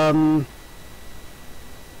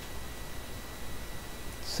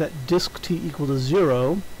 Set disk t equal to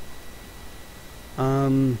 0.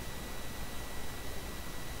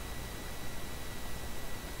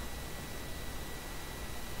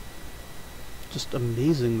 Just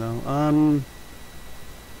amazing, though. I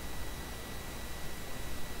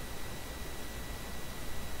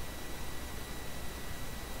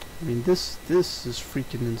mean, this is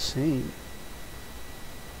freaking insane.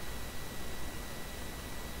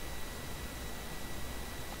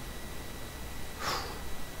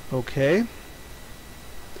 Okay. And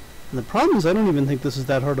the problem is I don't even think this is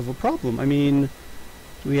that hard of a problem. I mean,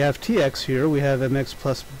 we have tx here, we have mx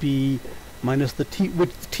plus b minus the ty,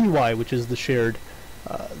 which is the shared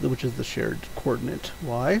coordinate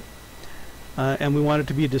y, and we want it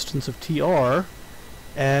to be a distance of tr,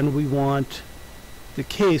 and we want the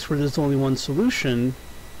case where there's only one solution,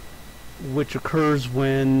 which occurs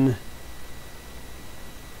when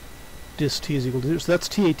disk t is equal to 0. So that's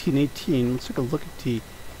t1818. Let's take a look at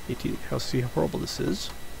t18. See how horrible this is.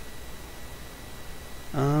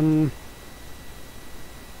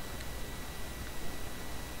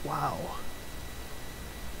 Wow.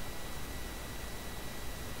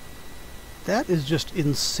 That is just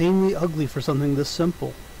insanely ugly for something this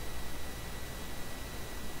simple.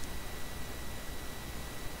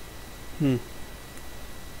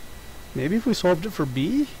 Maybe if we solved it for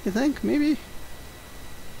b, you think? Maybe?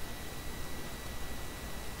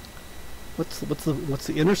 What's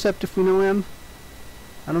the intercept if we know m?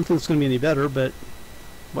 I don't think it's going to be any better, but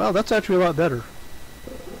well, that's actually a lot better.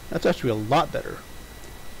 That's actually a lot better.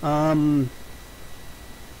 And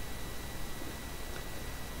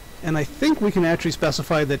I think we can actually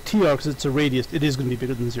specify that tr, because it's a radius, it is going to be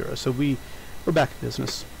bigger than 0. So we're back in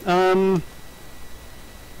business.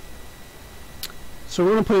 So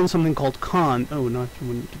we're going to put in something called con. Oh no, I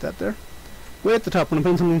wouldn't do that there. Way at the top, we're going to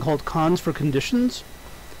put in something called cons for conditions.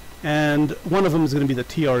 And one of them is going to be that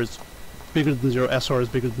tr is bigger than 0, sr is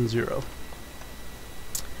bigger than 0.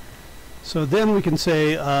 So then we can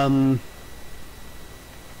say yeah,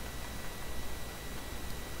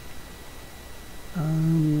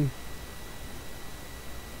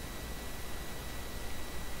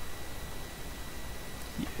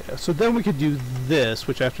 so then we could do this,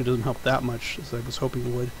 which actually doesn't help that much as I was hoping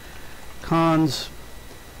it would. Cons,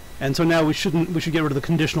 and so now we should get rid of the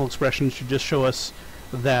conditional expression. It should just show us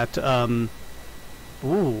that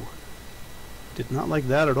ooh, did not like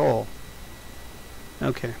that at all.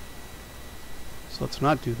 Okay, so let's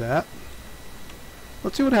not do that.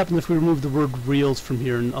 Let's see what happens if we remove the word reals from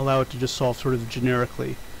here and allow it to just solve sort of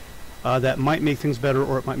generically. That might make things better,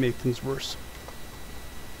 or it might make things worse.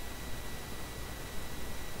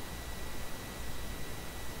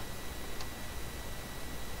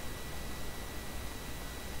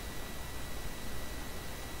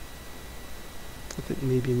 I think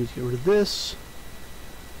maybe I need to get rid of this.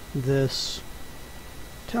 This.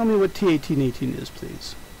 Tell me what T1818 is,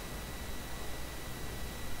 please.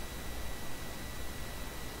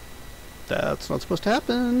 That's not supposed to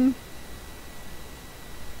happen.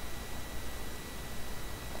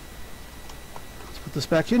 Let's put this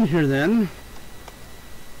back in here then.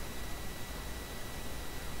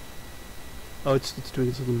 Oh, it's doing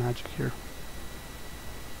its little magic here.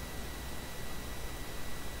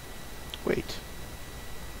 Wait.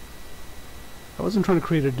 I wasn't trying to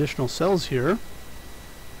create additional cells here.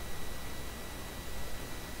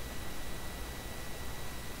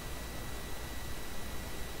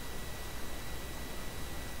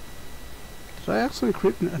 Did I actually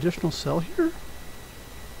create an additional cell here?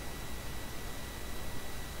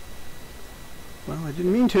 Well, I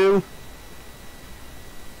didn't mean to.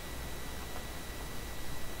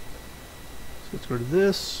 So let's go to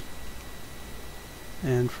this.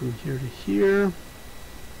 And from here to here.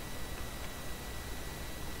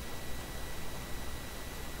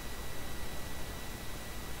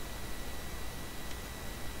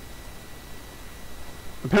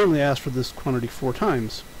 Apparently I asked for this quantity 4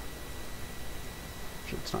 times.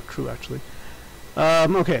 It's not true, actually.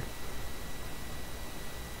 Okay.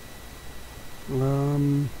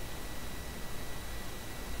 And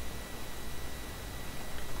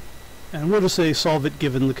we'll just say solve it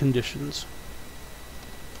given the conditions.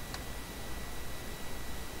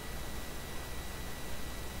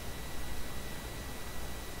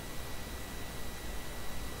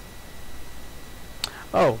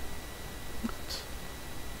 Oh.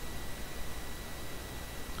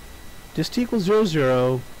 Dist equals 0,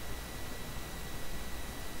 0.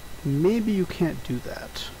 Maybe you can't do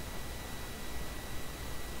that.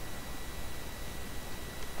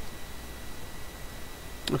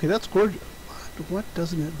 Okay, that's gorgeous. What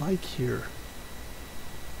doesn't it like here?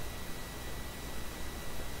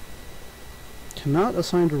 Cannot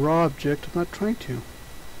assign to raw object. I'm not trying to.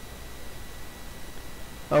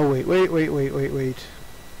 Oh, wait.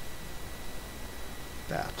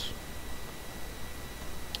 That.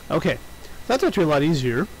 Okay. That's actually a lot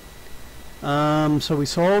easier. So we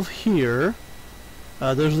solve here.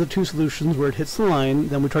 Those are the two solutions where it hits the line.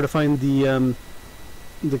 Then we try to find the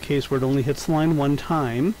case where it only hits the line one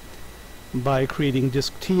time by creating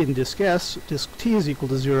disk T and disk S. Disk T is equal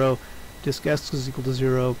to 0. Disk S is equal to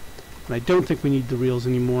 0. And I don't think we need the reals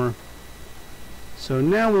anymore. So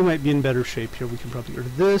now we might be in better shape here. We can probably get rid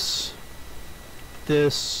of this,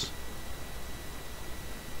 this,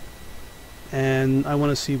 and I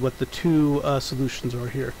want to see what the two solutions are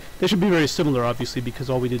here. They should be very similar, obviously, because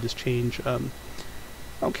all we did is change.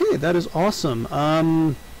 Okay, that is awesome.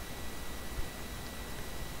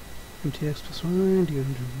 MTX plus y,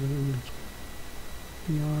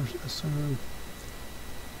 DR, SR.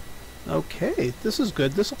 Okay, this is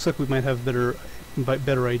good. This looks like we might have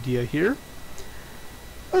better idea here.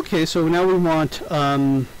 Okay, so now we want,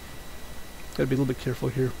 gotta be a little bit careful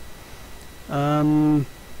here.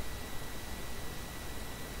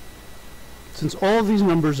 Since all of these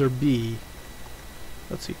numbers are B,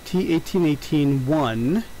 let's see, T1818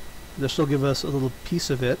 1, this will give us a little piece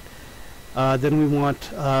of it. Then we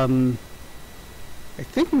want, I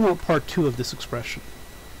think we want part 2 of this expression.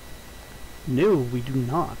 No, we do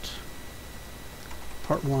not.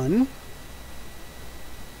 Part 1.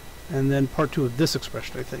 And then part 2 of this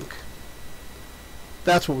expression, I think.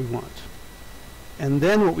 That's what we want. And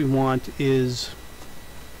then what we want is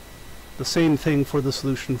the same thing for the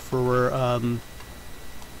solution for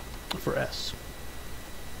S.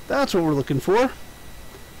 That's what we're looking for.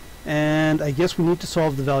 And I guess we need to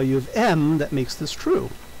solve the value of M that makes this true.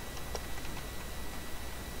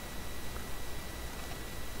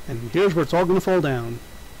 And here's where it's all going to fall down.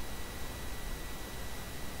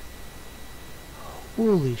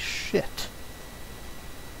 Holy shit.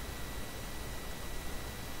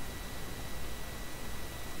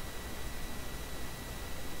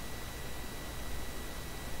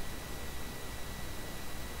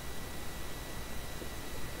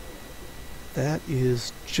 That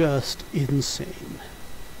is just insane.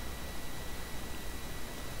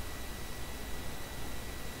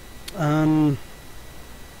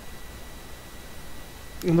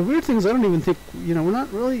 And the weird thing is, I don't even think, you know, we're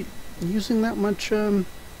not really using that much, wow.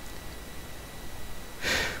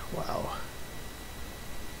 Well,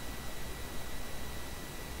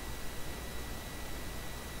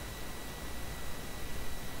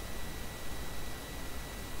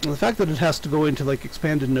 the fact that it has to go into, like,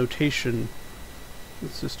 expanded notation,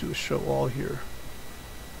 let's just do a show all here.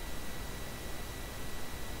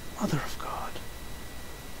 Mother of God.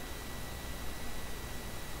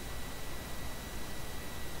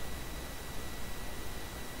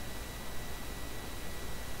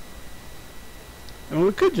 I mean,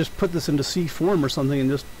 we could just put this into C form or something and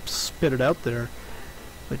just spit it out there.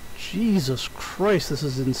 But Jesus Christ, this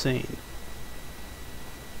is insane.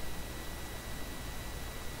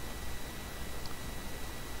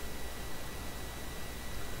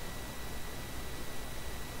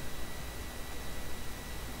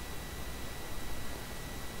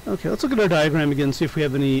 Okay, let's look at our diagram again, see if we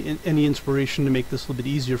have any inspiration to make this a little bit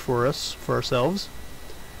easier for us, for ourselves.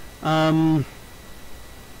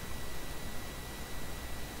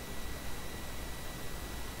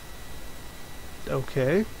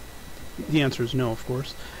 Okay. The answer is no, of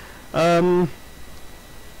course. And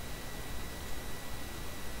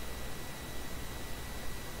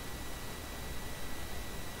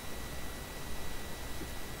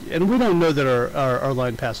we don't know that our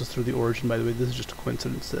line passes through the origin, by the way. This is just a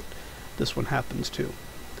coincidence that this one happens to.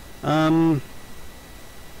 Wow.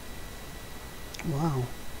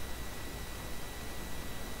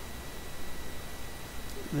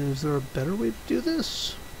 Is there a better way to do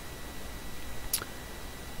this?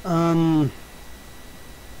 I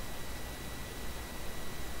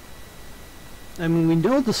mean, we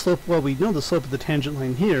know the slope, well, we know the slope of the tangent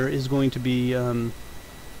line here is going to be, no,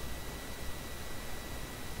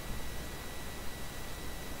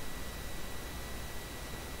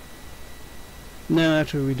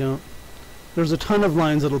 actually we don't. There's a ton of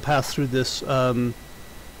lines that'll pass through this,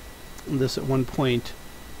 this at one point.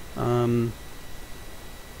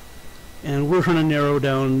 And we're trying to narrow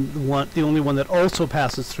down the only one that also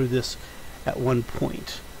passes through this at one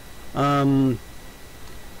point. Although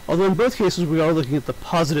in both cases we are looking at the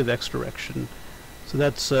positive x direction. So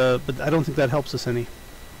that's, but I don't think that helps us any.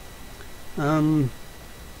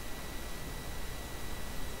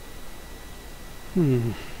 So,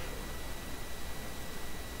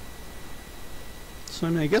 I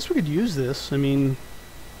mean, I guess we could use this. I mean,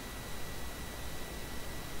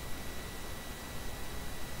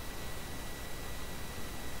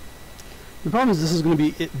 the problem is this is going to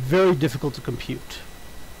be very difficult to compute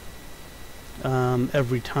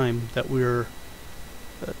every time that we're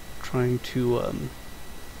trying to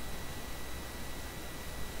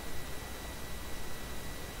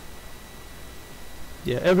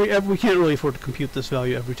yeah, we can't really afford to compute this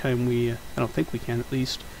value every time we I don't think we can, at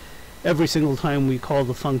least every single time we call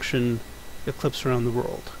the function eclipse around the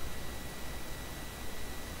world.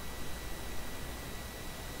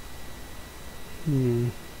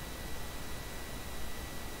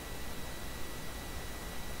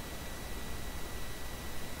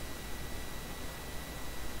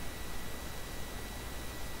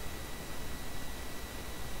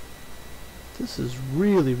 This is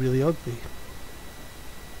really, really ugly.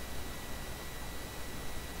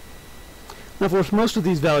 Now, of course, most of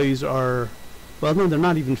these values are, well, no, they're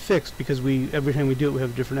not even fixed because every time we do it, we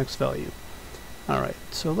have a different x value. All right,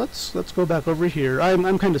 so let's go back over here.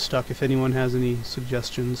 I'm kind of stuck. If anyone has any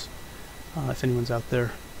suggestions, if anyone's out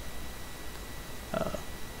there,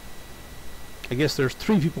 I guess there's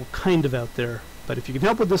 3 people kind of out there. But if you can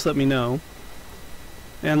help with this, let me know.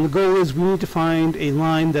 And the goal is we need to find a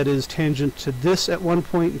line that is tangent to this at one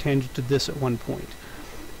point and tangent to this at one point.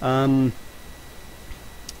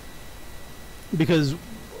 Because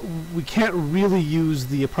we can't really use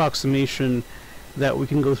the approximation that we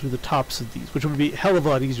can go through the tops of these, which would be a hell of a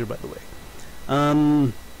lot easier, by the way.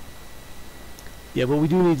 Yeah, but we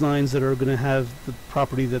do need lines that are going to have the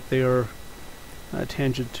property that they are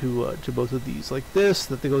tangent to both of these, like this,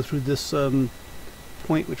 that they go through this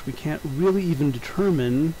point, which we can't really even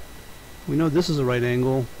determine. We know this is a right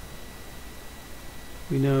angle.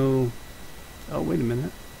 We know, oh, wait a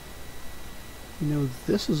minute. We know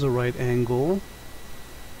this is a right angle.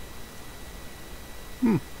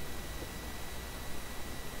 So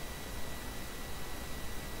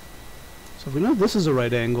if we know this is a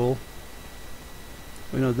right angle,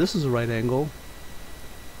 we know this is a right angle.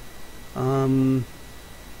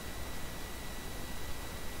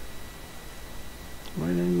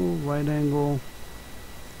 Right angle,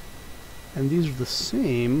 and these are the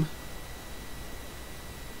same.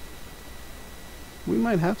 We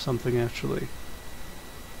might have something, actually.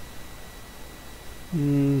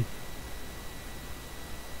 We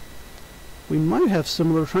might have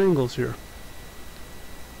similar triangles here.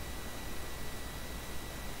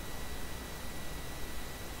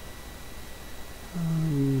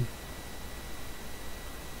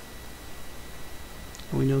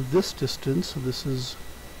 We know this distance, so this is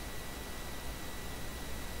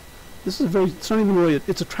very, it's not even really,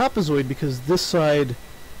 it's a trapezoid because this side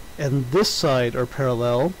and this side are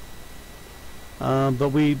parallel, but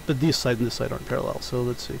this side and this side aren't parallel. So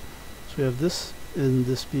let's see. So we have this and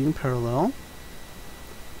this being parallel.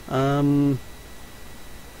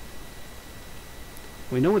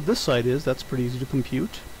 We know what this side is. That's pretty easy to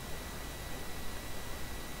compute.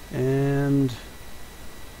 And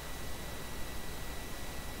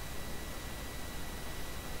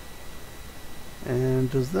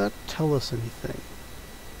does that tell us anything?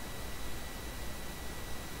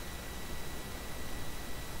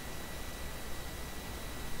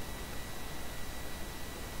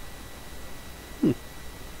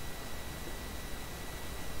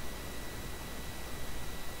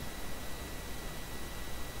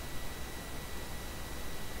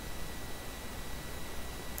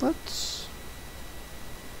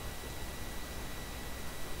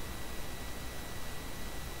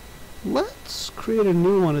 Let's create a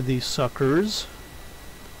new one of these suckers.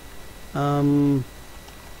 Yeah,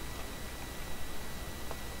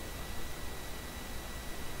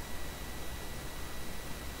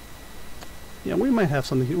 we might have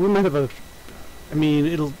something here. We might have a, I mean,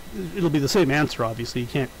 it'll be the same answer, obviously. You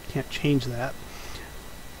can't change that.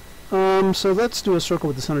 So let's do a circle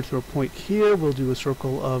with the center to a point here. We'll do a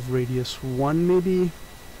circle of radius 1, maybe.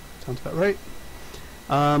 Sounds about right.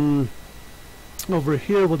 Over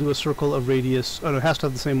here, we'll do a circle of radius, oh no, it has to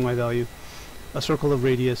have the same y value. A circle of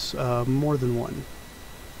radius more than 1,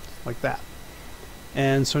 like that.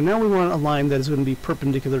 And so now we want a line that is going to be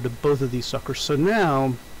perpendicular to both of these suckers. So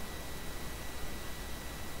now,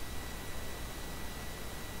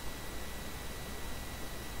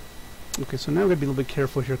 okay, so now we're going to be a little bit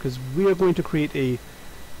careful here because we are going to create a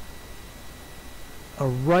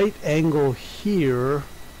right angle here.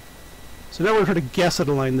 So now we're trying to guess at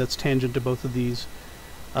a line that's tangent to both of these.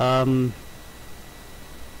 So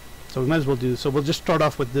we might as well do, so we'll just start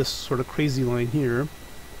off with this sort of crazy line here.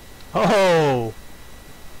 Oh!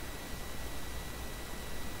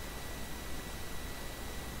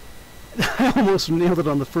 almost nailed it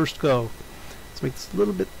on the first go. Let's make this a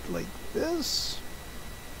little bit like this.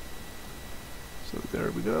 So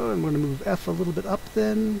there we go. I'm going to move F a little bit up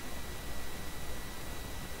then.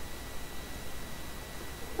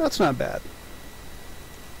 That's not bad.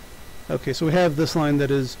 Okay, so we have this line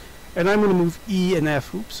that is, and I'm going to move E and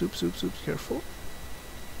F. Oops, oops, oops, oops, careful.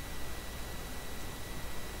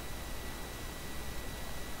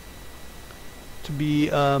 To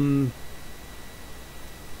be on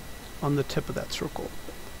the tip of that circle.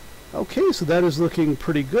 Okay, so that is looking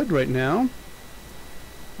pretty good right now.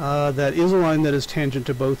 That is a line that is tangent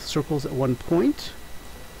to both circles at one point.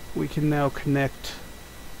 We can now connect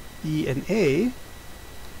E and A.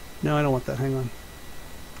 No, I don't want that. Hang on.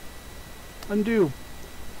 Undo.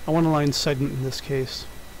 I want a line segment in this case.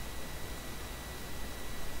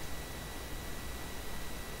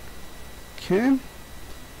 Okay.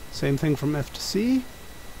 Same thing from F to C.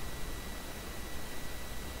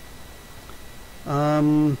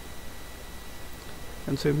 And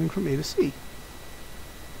same thing from A to C.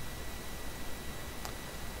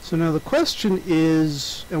 So now the question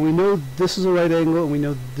is, and we know this is a right angle, and we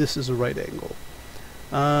know this is a right angle.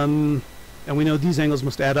 And we know these angles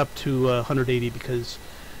must add up to 180 because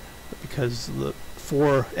the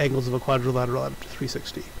 4 angles of a quadrilateral add up to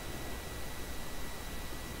 360.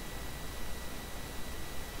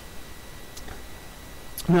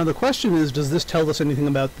 Now the question is, does this tell us anything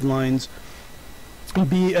about the lines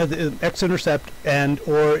B, the x-intercept and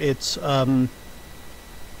or its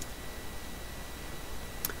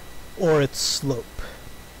slope?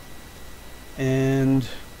 And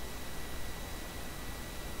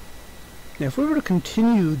now if we were to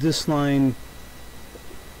continue this line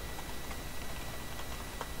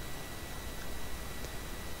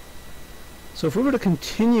so if we were to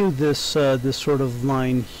continue this this sort of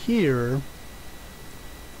line here,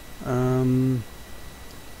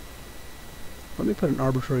 let me put an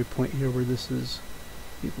arbitrary point here where this is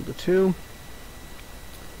equal to 2.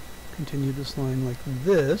 Continue this line like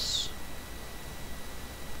this.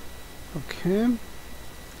 Okay.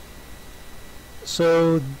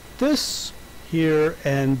 So this here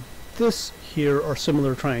and this here are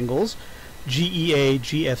similar triangles. GEA,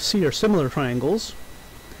 GFC are similar triangles.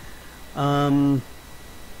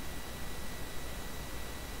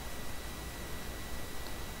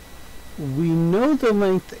 We know the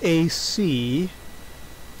length AC,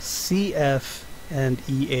 CF, and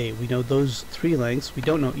EA. We know those 3 lengths. We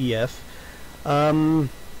don't know EF.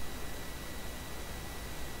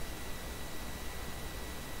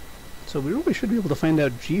 So we really should be able to find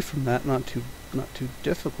out G from that. Not too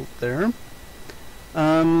difficult there.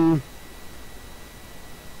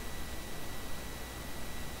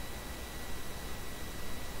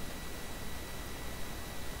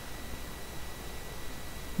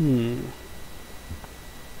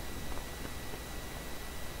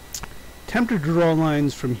 Tempted to draw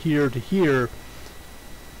lines from here to here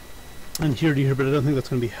and here to here, but I don't think that's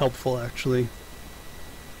going to be helpful actually.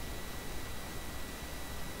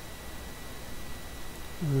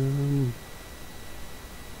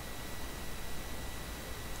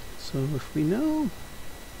 So if we know,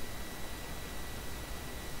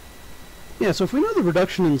 so if we know the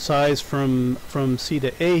reduction in size from C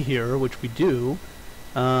to A here, which we do,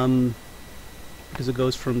 because it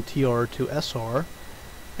goes from TR to SR,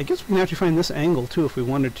 I guess we can actually find this angle too if we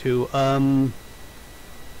wanted to.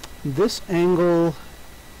 This angle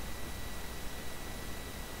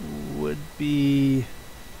would be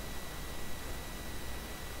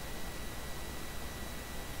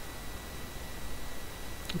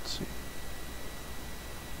let's see.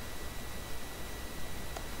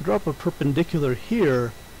 Drop a perpendicular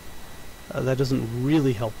here. That doesn't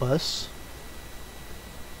really help us.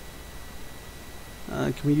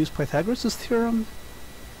 Can we use Pythagoras' theorem?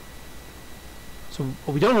 So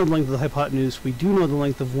we don't know the length of the hypotenuse. We do know the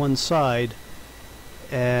length of one side,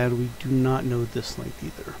 and we do not know this length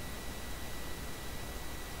either.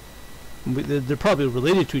 They're probably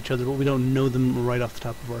related to each other, but we don't know them right off the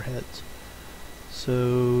top of our heads.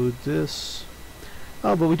 So this...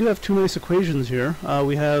 Oh, but we do have 2 nice equations here.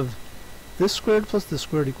 We have this squared plus this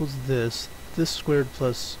squared equals this. This squared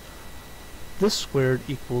plus this squared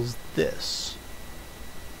equals this.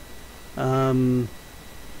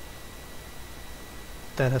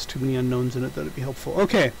 That has too many unknowns in it that would be helpful.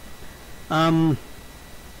 Okay.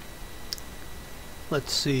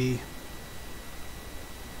 Let's see.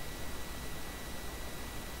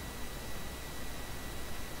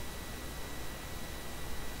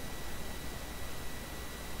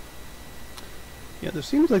 Yeah, there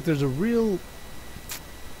seems like there's a real...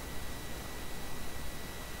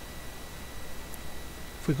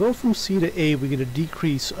 If we go from C to A, we get a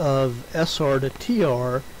decrease of SR to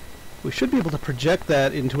TR. We should be able to project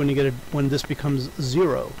that into when this becomes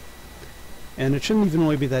 0. And it shouldn't even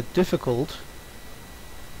really be that difficult.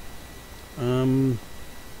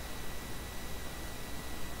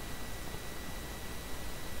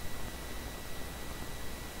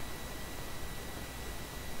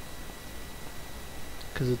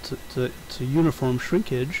 Because it's a uniform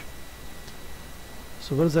shrinkage.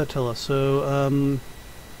 So what does that tell us? So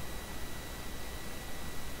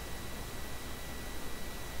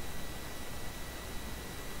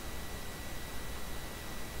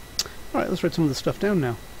alright, let's write some of this stuff down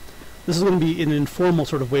now. This is going to be an informal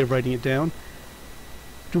sort of way of writing it down.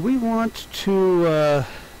 Do we want to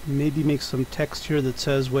maybe make some text here that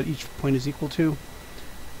says what each point is equal to?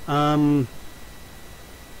 No,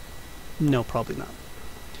 probably not.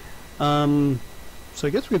 So I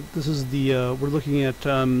guess this is the, we're looking at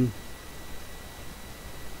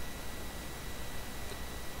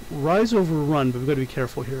rise over run, but we've got to be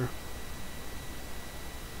careful here.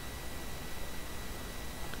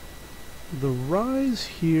 The rise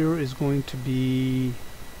here is going to be,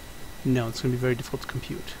 no, it's going to be very difficult to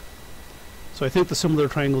compute. So I think the similar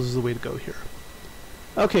triangles is the way to go here.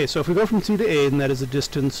 Okay, so if we go from C to A, then that is a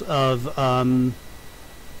distance of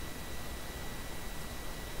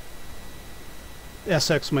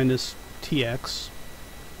Sx minus Tx.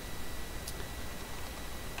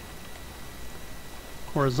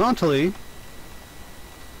 Horizontally,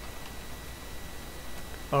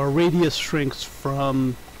 our radius shrinks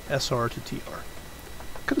from SR to TR.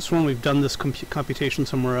 Could have sworn we've done this computation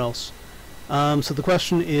somewhere else. So the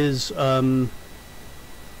question is,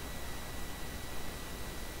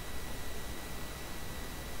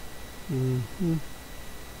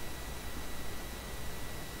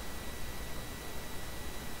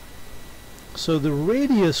 so the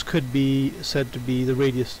radius could be said to be the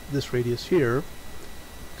radius, this radius here,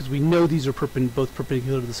 because we know these are both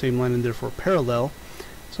perpendicular to the same line and therefore parallel.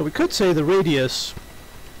 So we could say the radius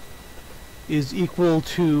is equal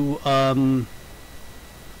to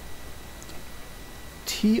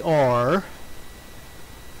TR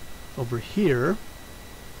over here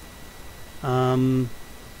at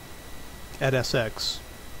Sx,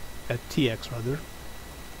 at Tx rather,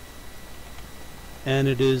 and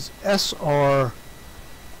it is SR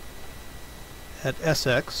at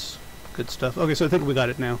Sx. Good stuff. Okay, so I think we got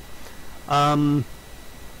it now. God,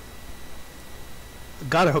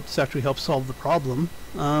 I hope this actually helps solve the problem.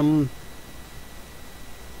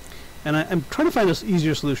 And I'm trying to find an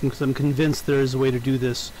easier solution because I'm convinced there is a way to do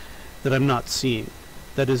this that I'm not seeing.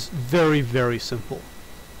 That is very, very simple.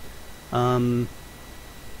 That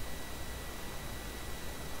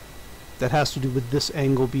has to do with this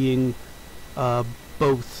angle being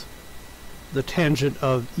both the tangent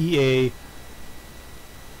of EA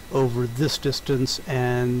over this distance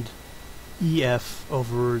and EF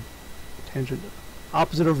over tangent,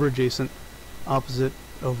 opposite over adjacent, opposite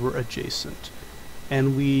over adjacent.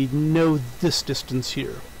 And we know this distance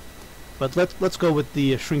here. But let's go with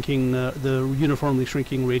the shrinking, the uniformly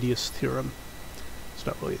shrinking radius theorem. It's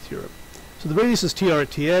not really a theorem. So the radius is TR at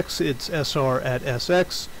TX, it's SR at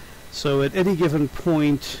SX. So at any given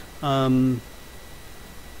point,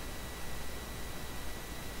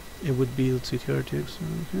 it would be, let's see, TR at TX,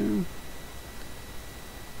 okay.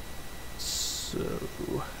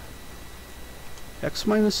 So, x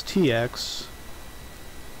minus TX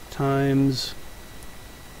times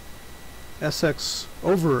Sx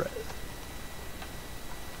over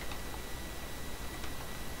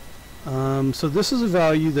so this is a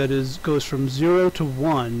value that goes from 0 to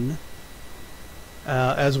 1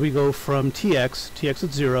 as we go from Tx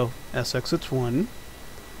at 0, Sx at 1.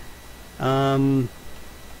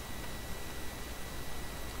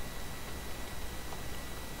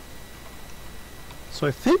 So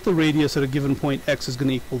I think the radius at a given point x is going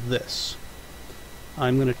to equal this.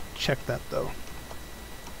 I'm going to check that though.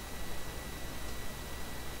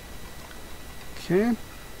 Okay,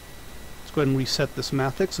 let's go ahead and reset this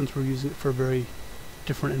mathic since we're using it for a very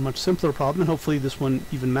different and much simpler problem, and hopefully this one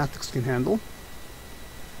even mathics can handle.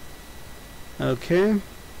 Okay,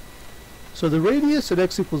 so the radius at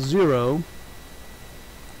x equals 0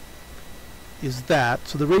 is that,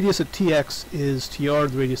 so the radius at Tx is TR,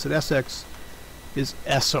 the radius at Sx is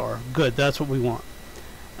SR. Good, that's what we want.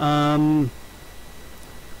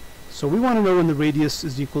 So we want to know when the radius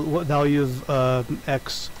is equal, what value of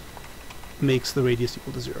x makes the radius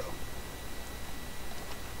equal to 0.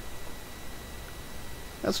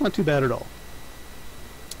 That's not too bad at all.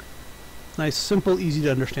 Nice, simple, easy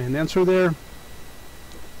to understand answer there.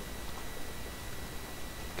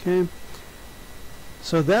 Okay.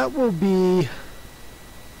 So that will be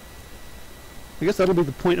I guess that'll be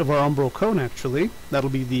the point of our umbral cone, actually. That'll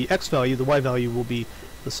be the x value. The y value will be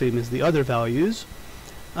the same as the other values.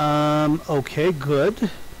 Okay, good.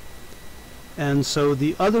 And so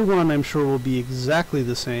the other one, I'm sure, will be exactly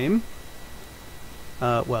the same.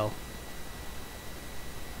 Well,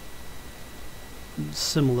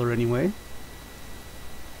 similar anyway.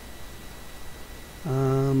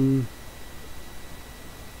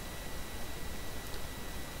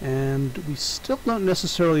 And we still don't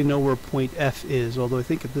necessarily know where point F is, although I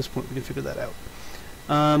think at this point we can figure that out.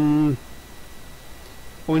 Well,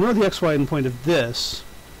 we know the x, y, and point of this,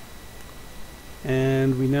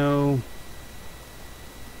 and we know...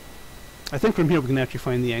 I think from here we can actually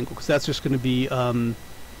find the angle, because that's just going to be...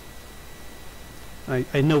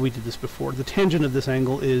 I know we did this before. The tangent of this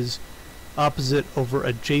angle is opposite over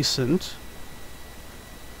adjacent.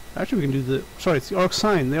 Actually, we can do the... Sorry, it's the arc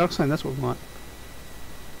sine. The arc sine, that's what we want.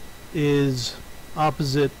 Is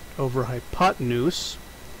opposite over hypotenuse.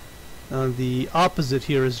 The opposite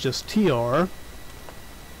here is just TR.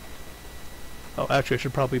 Oh, actually, I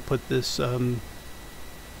should probably put this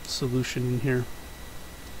solution in here.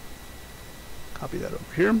 Copy that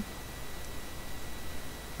over here.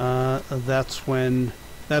 That's when...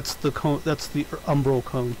 That's the cone. That's the umbral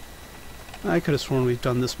cone. I could have sworn we've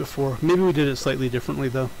done this before. Maybe we did it slightly differently,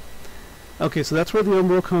 though. Okay, so that's where the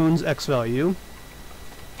umbral cone's x value,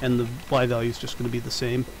 and the y value is just going to be the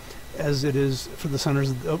same as it is for the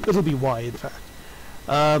centers. It'll be y, in fact.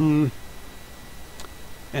 And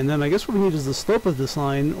then I guess what we need is the slope of this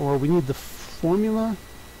line, or we need the formula.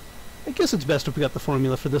 I guess it's best if we got the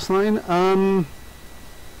formula for this line.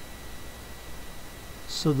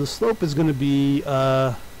 So the slope is going to be...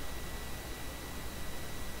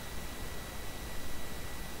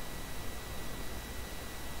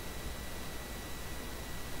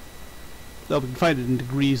 we can find it in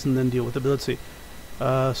degrees and then deal with it, but let's see.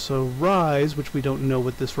 So rise, which we don't know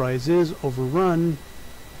what this rise is, over run.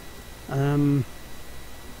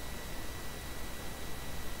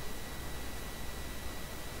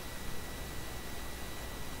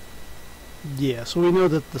 Yeah, so we know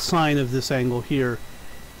that the sine of this angle here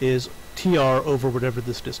is TR over whatever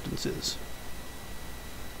this distance is.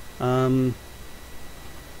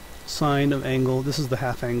 Sine of angle, this is the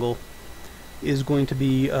half angle, is going to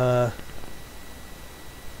be...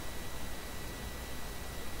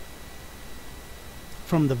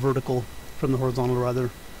 from the horizontal rather,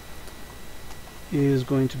 is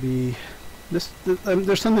going to be this.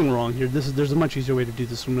 There's something wrong here. There's a much easier way to do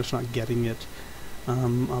this. I'm just not getting it.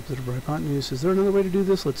 Opposite over hypotenuse. Is there another way to do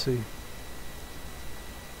this? Let's see.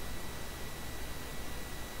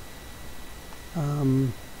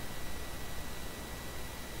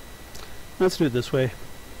 Let's do it this way.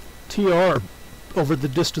 TR over the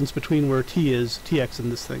distance between where T is, TX in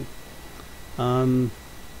this thing.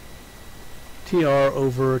 TR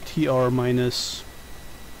over TR minus...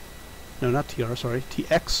 No, not TR, sorry.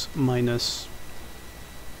 TX minus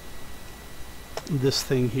this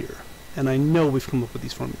thing here. And I know we've come up with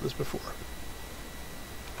these formulas before.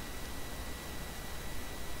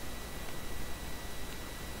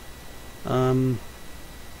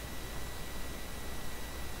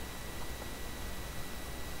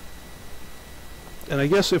 And I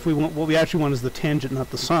guess if we want, what we actually want is the tangent,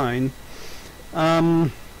 not the sine.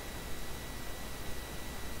 Because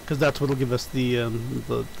that's what'll give us the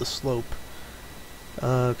slope.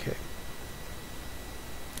 Okay.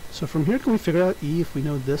 So from here, can we figure out E if we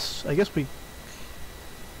know this? I guess we...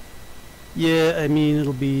 Yeah, I mean,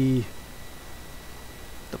 it'll be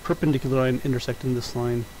the perpendicular line intersecting this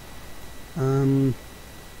line. So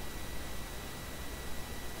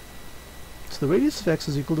the radius of x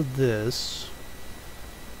is equal to this.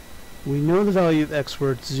 We know the value of x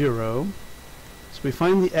where it's 0. So we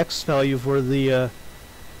find the x value for the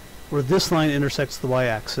where this line intersects the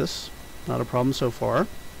y-axis. Not a problem so far.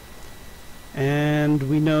 And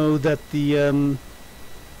we know that the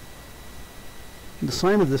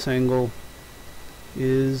sine of this angle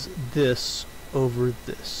is this over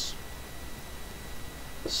this.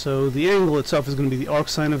 So the angle itself is going to be the arc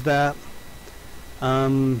sine of that.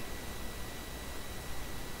 And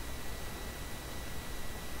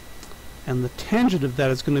the tangent of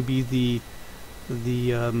that is going to be the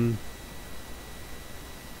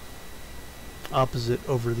opposite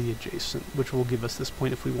over the adjacent, which will give us this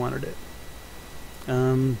point if we wanted it.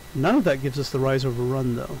 None of that gives us the rise over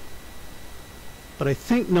run, though. But I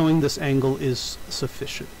think knowing this angle is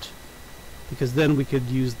sufficient, because then we could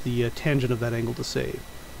use the tangent of that angle to say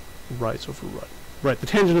rise over run. Right, the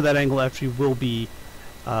tangent of that angle actually will be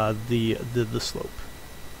the slope.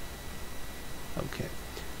 Okay.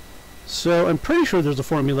 So I'm pretty sure there's a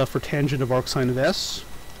formula for tangent of arc sine of S.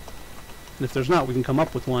 And if there's not, we can come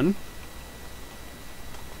up with one.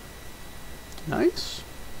 Nice.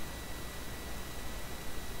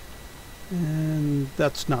 And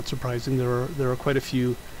that's not surprising. There are quite a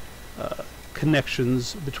few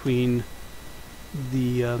connections between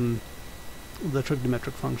the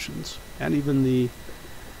trigonometric functions and even the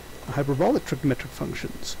hyperbolic trigonometric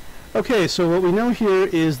functions. Okay, so what we know here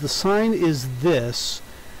is the sine is this.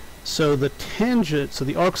 So the tangent, so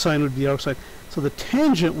the arc sine would be the arc sine. So the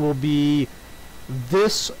tangent will be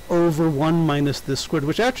this over 1 minus this squared,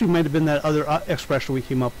 which actually might have been that other expression we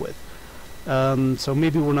came up with. So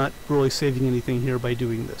maybe we're not really saving anything here by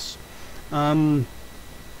doing this. And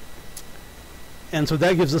so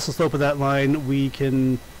that gives us the slope of that line. We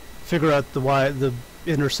can figure out the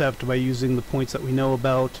intercept by using the points that we know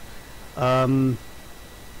about. From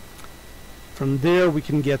there we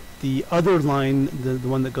can get the other line, the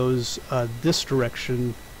one that goes this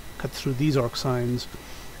direction, cut through these arc sines.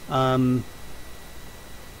 I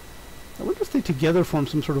wonder if they together form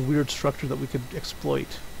some sort of weird structure that we could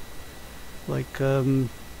exploit. Like, because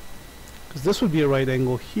this would be a right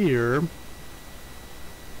angle here.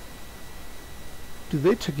 Do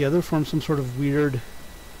they together form some sort of weird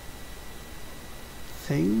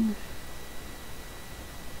thing?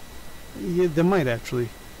 Yeah, they might actually.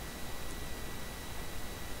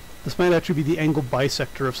 This might actually be the angle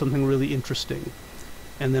bisector of something really interesting,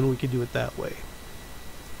 and then we could do it that way.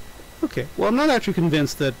 Okay, well, I'm not actually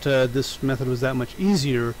convinced that this method was that much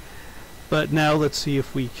easier, but now let's see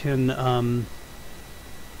if we can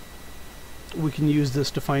use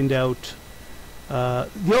this to find out.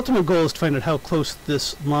 The ultimate goal is to find out how close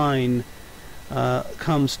this line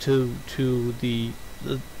comes to the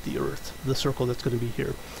Earth, the circle that's going to be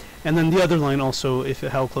here, and then the other line also,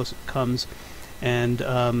 how close it comes. And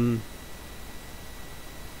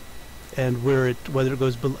whether it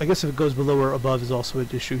goes I guess if it goes below or above is also an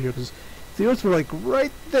issue here, because if the Earth were like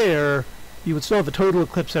right there, you would still have a total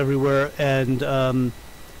eclipse everywhere, and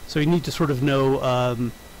so you need to sort of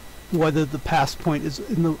know whether the past point is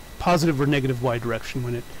in the positive or negative y direction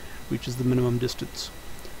when it reaches the minimum distance.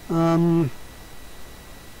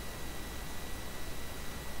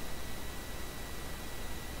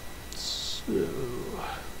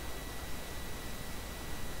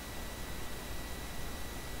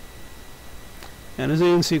 And as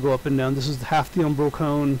you can see, go up and down. This is half the umbral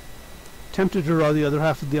cone. Tempted to draw the other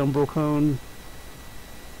half of the umbral cone.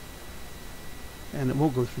 And it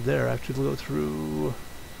won't go through there, actually. It'll go through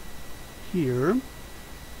here. And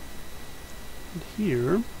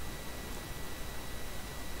here.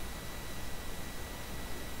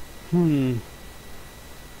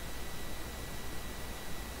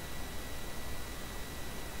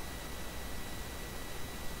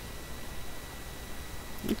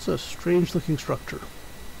 It's a strange looking structure.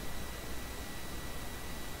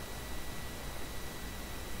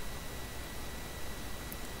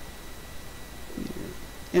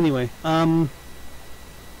 Anyway, you know,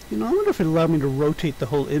 I wonder if it allowed me to rotate the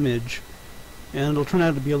whole image, and it'll turn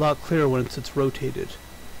out to be a lot clearer once it's rotated,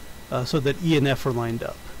 so that E and F are lined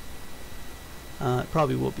up. It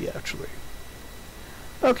probably will be, actually.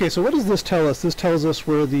 Okay, so what does this tell us? This tells us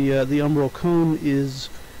where the umbral cone is,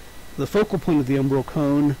 the focal point of the umbral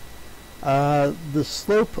cone, the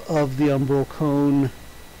slope of the umbral cone,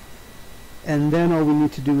 and then all we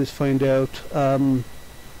need to do is find out, and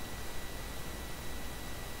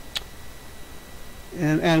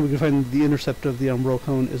we can find the intercept of the umbral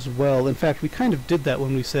cone as well. In fact, we kind of did that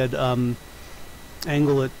when we said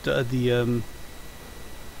angle at the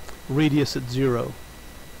radius at 0.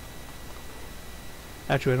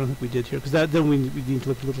 Actually, I don't think we did here, because then we need to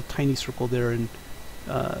look at a little tiny circle there and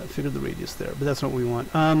figure the radius there, but that's not what we want.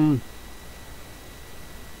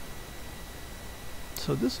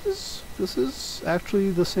 So this is actually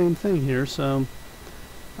the same thing here. So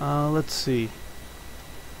let's see.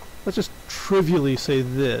 Let's just trivially say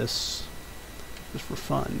this, just for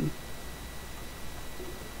fun.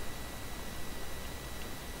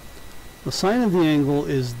 The sine of the angle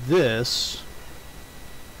is this,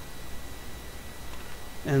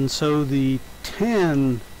 and so the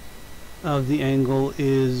tan of the angle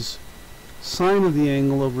is sine of the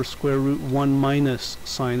angle over square root 1 minus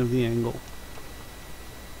sine of the angle.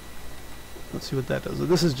 Let's see what that does.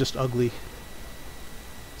 This is just ugly.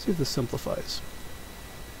 Let's see if this simplifies.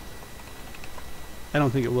 I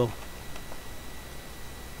don't think it will.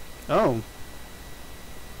 Oh.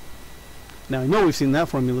 Now I know we've seen that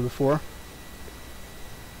formula before.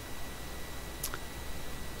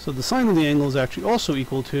 So the sine of the angle is actually also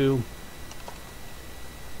equal to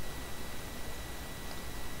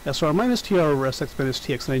SR minus TR over SX minus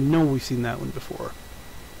TX, and I know we've seen that one before.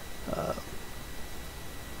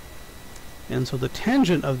 And so the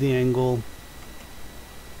tangent of the angle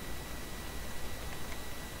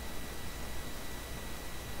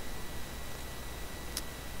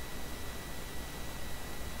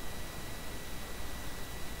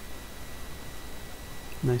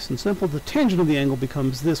nice and simple. The tangent of the angle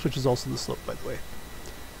becomes this, which is also the slope, by the way.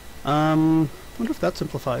 Wonder if that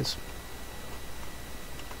simplifies.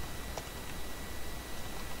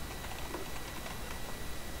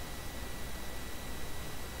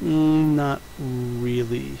 Not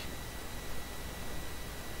really.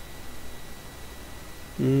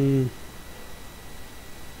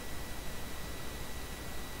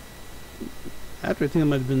 Actually, I think it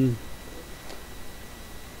might have been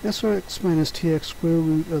SRX minus TX square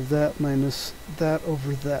root of that minus that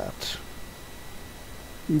over that.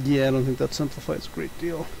 Yeah, I don't think that simplifies a great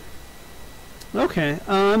deal. Okay,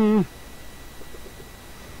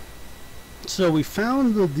 so we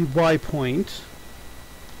found the y point,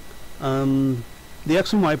 the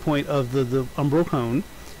x and y point of the umbral cone.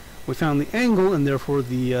 We found the angle and therefore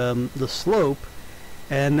the slope,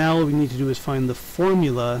 and now what we need to do is find the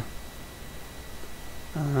formula.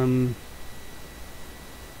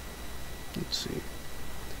 Let's see.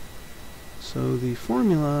 So the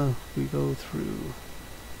formula we go through.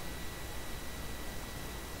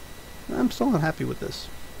 I'm still not happy with this,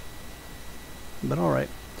 but all right.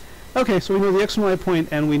 Okay, so we know the x and y point,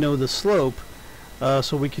 and we know the slope.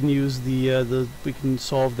 So we can use we can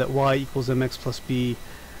solve that y equals mx plus b.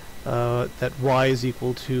 That y is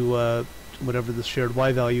equal to whatever the shared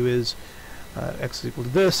y value is. X is equal to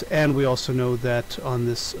this, and we also know that on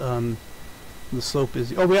this the slope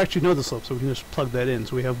is, we actually know the slope, so we can just plug that in.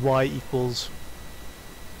 So we have y equals,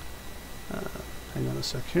 hang on a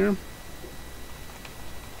sec here.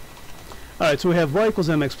 Alright, so we have y equals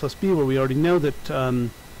mx plus b, where we already know that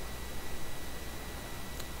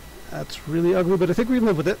that's really ugly, but I think we can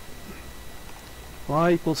live with it.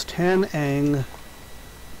 Y equals tan ang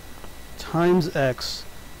times x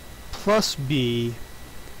plus b,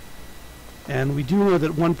 and we do know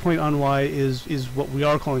that one point on y is what we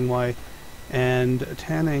are calling y, and a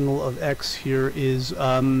tan angle of x here is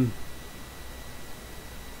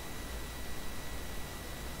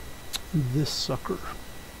this sucker.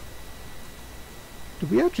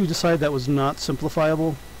 Did we actually decide that was not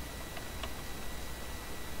simplifiable?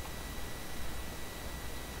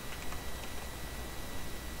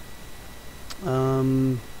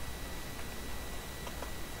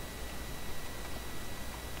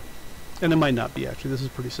 And it might not be, actually. This is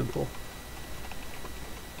pretty simple.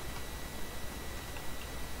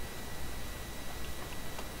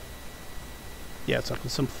 Yeah, it's not going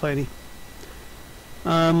to simplify any.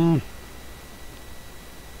 Tan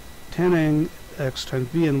ang x times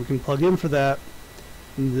b, and we can plug in for that.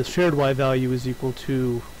 And the shared y value is equal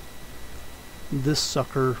to this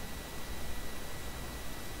sucker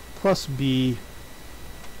plus b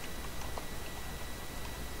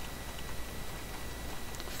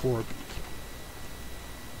 4b.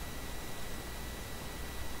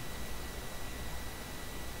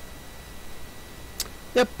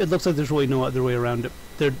 Yep, it looks like there's really no other way around it.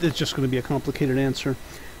 It's just going to be a complicated answer.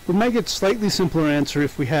 We might get a slightly simpler answer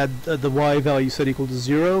if we had the y value set equal to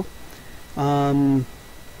 0. And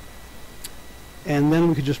then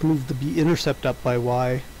we could just move the b-intercept up by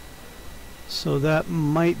y. So that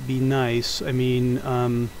might be nice. I mean,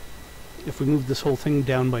 if we move this whole thing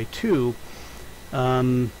down by 2,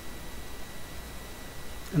 and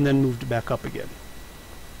then moved it back up again.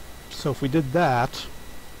 So if we did that,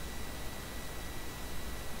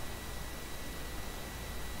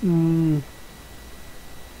 we're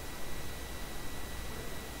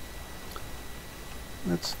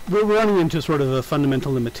running into sort of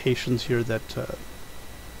fundamental limitations here that, let's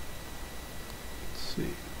see.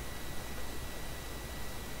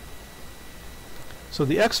 So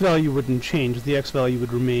the x value wouldn't change. The x value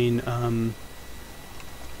would remain,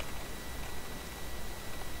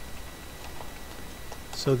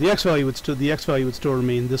 so the x value would still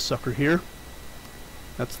remain this sucker here.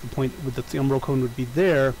 That's the point that the umbral cone would be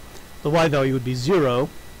there. The y value would be 0.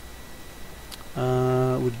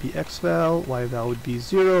 Would be x val. Y val would be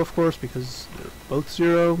 0, of course, because they're both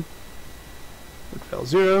 0. Would val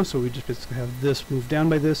 0. So we just basically have this moved down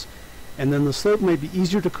by this, and then the slope might be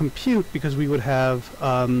easier to compute because we would have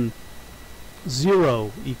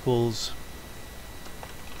 0 equals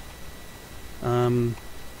tan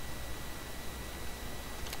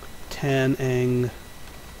ang.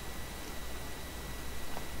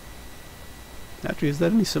 Actually, is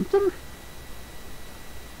that any simpler?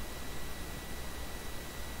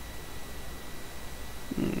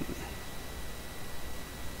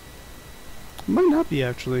 Might not be,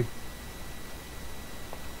 actually.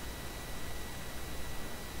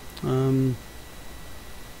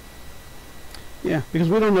 Yeah, because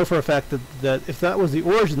we don't know for a fact that if that was the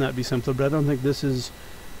origin, that'd be simpler, but I don't think this is,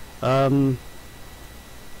 yeah, I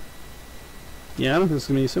don't think this is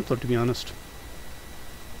going to be simpler, to be honest.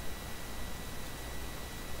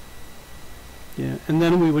 Yeah, and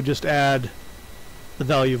then we would just add the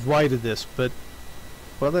value of y to this, but,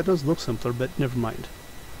 well, that does look simpler, but never mind.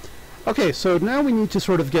 Okay, so now we need to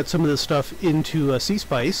sort of get some of this stuff into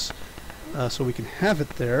CSpice, so we can have it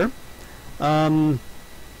there.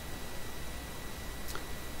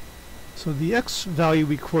 So the x value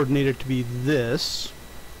we coordinated to be this,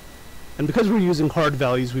 and because we're using hard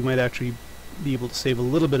values, we might actually be able to save a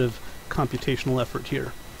little bit of computational effort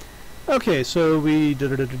here. Okay, so we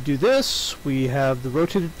do this, we have the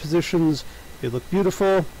rotated positions, they look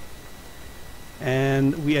beautiful,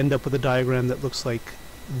 and we end up with a diagram that looks like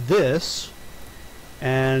this,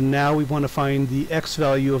 and now we want to find the x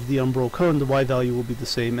value of the umbral cone. The y value will be the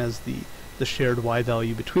same as the shared y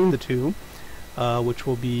value between the two, which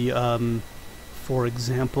will be, for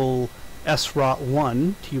example,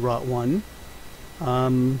 S-rot1, T-rot1,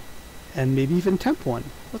 and maybe even temp1.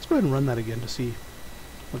 Let's go ahead and run that again to see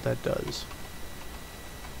what that does.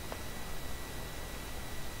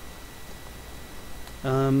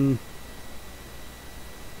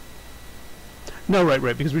 No, right,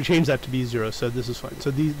 because we changed that to be 0, so this is fine. So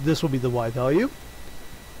this will be the y value,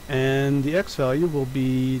 and the x value will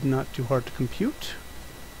be not too hard to compute.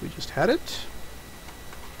 We just had it.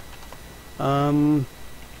 So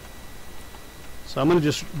I'm going to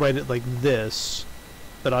just write it like this,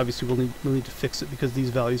 but obviously we'll need to fix it because these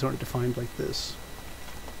values aren't defined like this.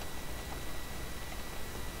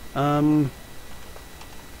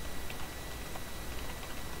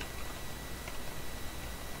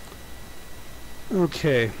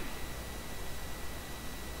 Okay.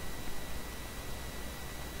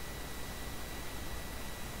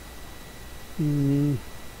 And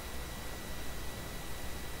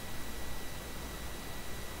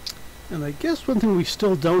I guess one thing we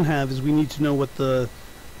still don't have is we need to know what the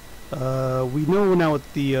we know now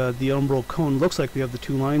what the umbral cone looks like. We have the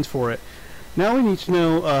two lines for it. Now we need to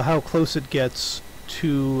know how close it gets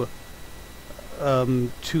to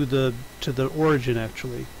the origin.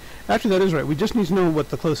 Actually, that is right. We just need to know what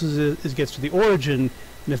the closest is gets to the origin,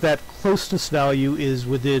 and if that closeness value is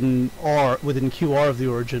within QR of the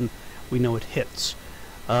origin, we know it hits.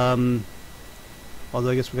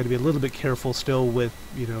 Although I guess we've got to be a little bit careful still with,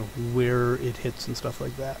 you know, where it hits and stuff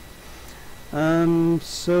like that.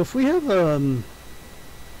 So if we have a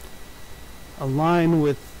line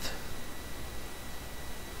with,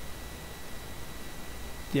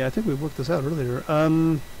 yeah, I think we worked this out earlier.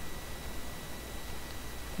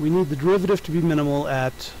 We need the derivative to be minimal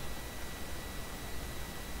at,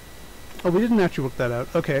 oh, we didn't actually work that out.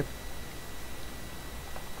 Okay.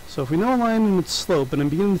 So if we know a line and its slope, and I'm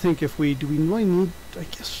beginning to think do we really need, I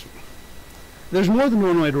guess, there's more than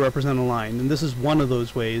one way to represent a line, and this is one of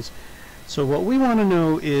those ways. So what we want to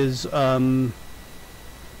know is,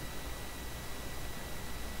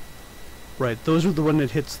 right, those are the one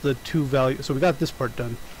that hits the two values. So we got this part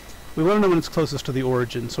done. We want to know when it's closest to the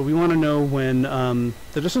origin. So we want to know when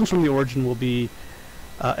the distance from the origin will be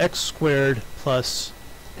x squared plus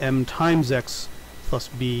m times x plus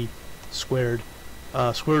b squared.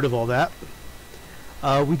 Square root of all that.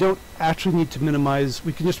 We don't actually need to minimize.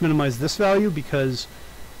 We can just minimize this value because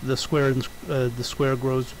the square grows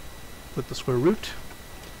with the square root.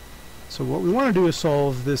 So what we want to do is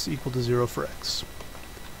solve this equal to 0 for x,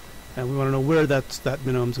 and we want to know where that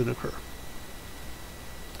minimum is going to occur.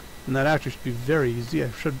 And that actually should be very easy.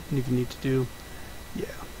 I shouldn't even need to do, yeah,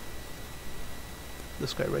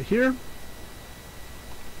 this guy right here.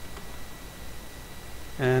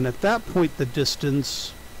 And at that point, the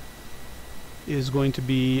distance is going to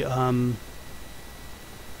be,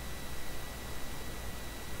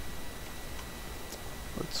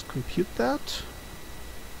 let's compute that.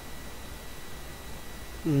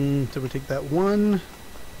 So we take that 1.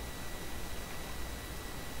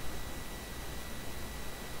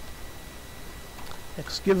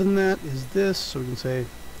 X given that is this, so we can say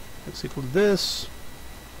x equal to this,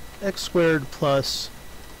 x squared plus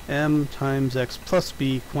m times x plus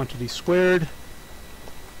b quantity squared.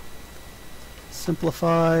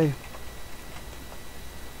 Simplify.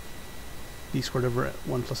 B squared over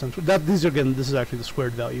 1 plus m squared. These are, again, this is actually the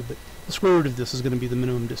squared value, but the square root of this is going to be the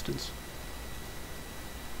minimum distance.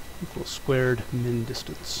 Equals squared min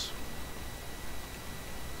distance.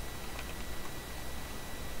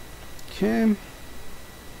 Okay.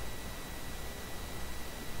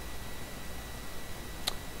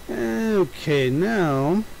 Okay,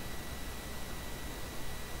 now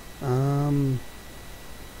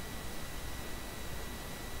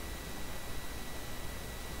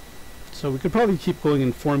So we could probably keep going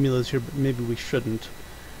in formulas here, but maybe we shouldn't.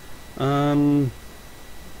 Although,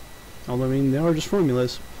 I mean, they are just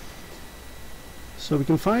formulas. So we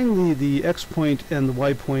can find the x point and the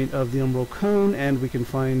y point of the umbral cone, and we can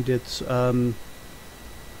find its, I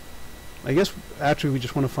guess, actually we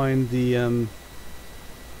just want to find the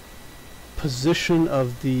position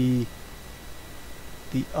of the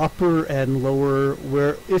upper and lower,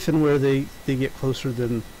 where if and where they get closer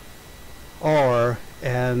than r,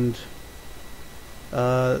 and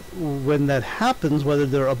when that happens, whether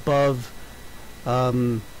they're above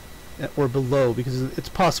or below, because it's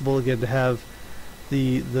possible again to have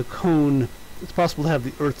the cone, it's possible to have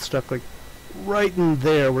the Earth stuck like right in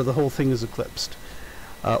there where the whole thing is eclipsed,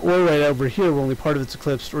 or right over here where only part of it's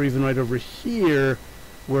eclipsed, or even right over here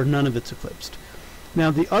where none of it's eclipsed. Now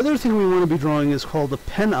the other thing we want to be drawing is called a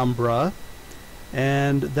penumbra,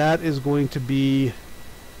 and that is going to be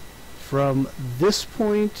from this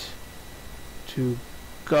point to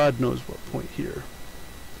God knows what point here.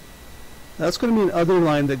 That's going to be an other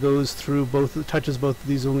line that goes through both, touches both of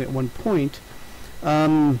these only at one point.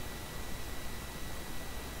 But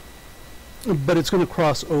it's going to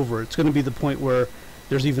cross over. It's going to be the point where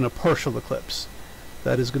there's even a partial eclipse.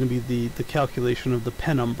 That is going to be the calculation of the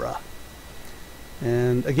penumbra.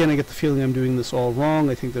 And again, I get the feeling I'm doing this all wrong.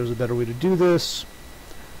 I think there's a better way to do this.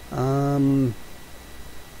 And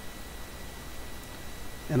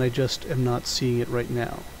I just am not seeing it right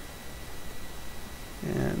now.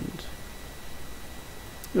 And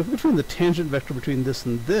if we could find the tangent vector between this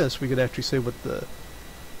and this, we could actually say what the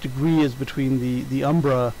degree is between the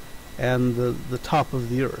umbra and the top of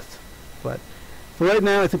the Earth. But for right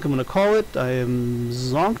now, I think I'm going to call it. I am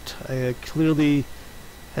zonked. I clearly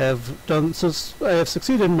have done, so I have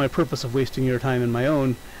succeeded in my purpose of wasting your time and my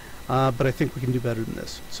own, but I think we can do better than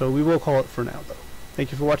this. So we will call it for now, though.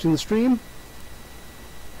 Thank you for watching the stream,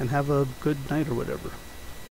 and have a good night or whatever.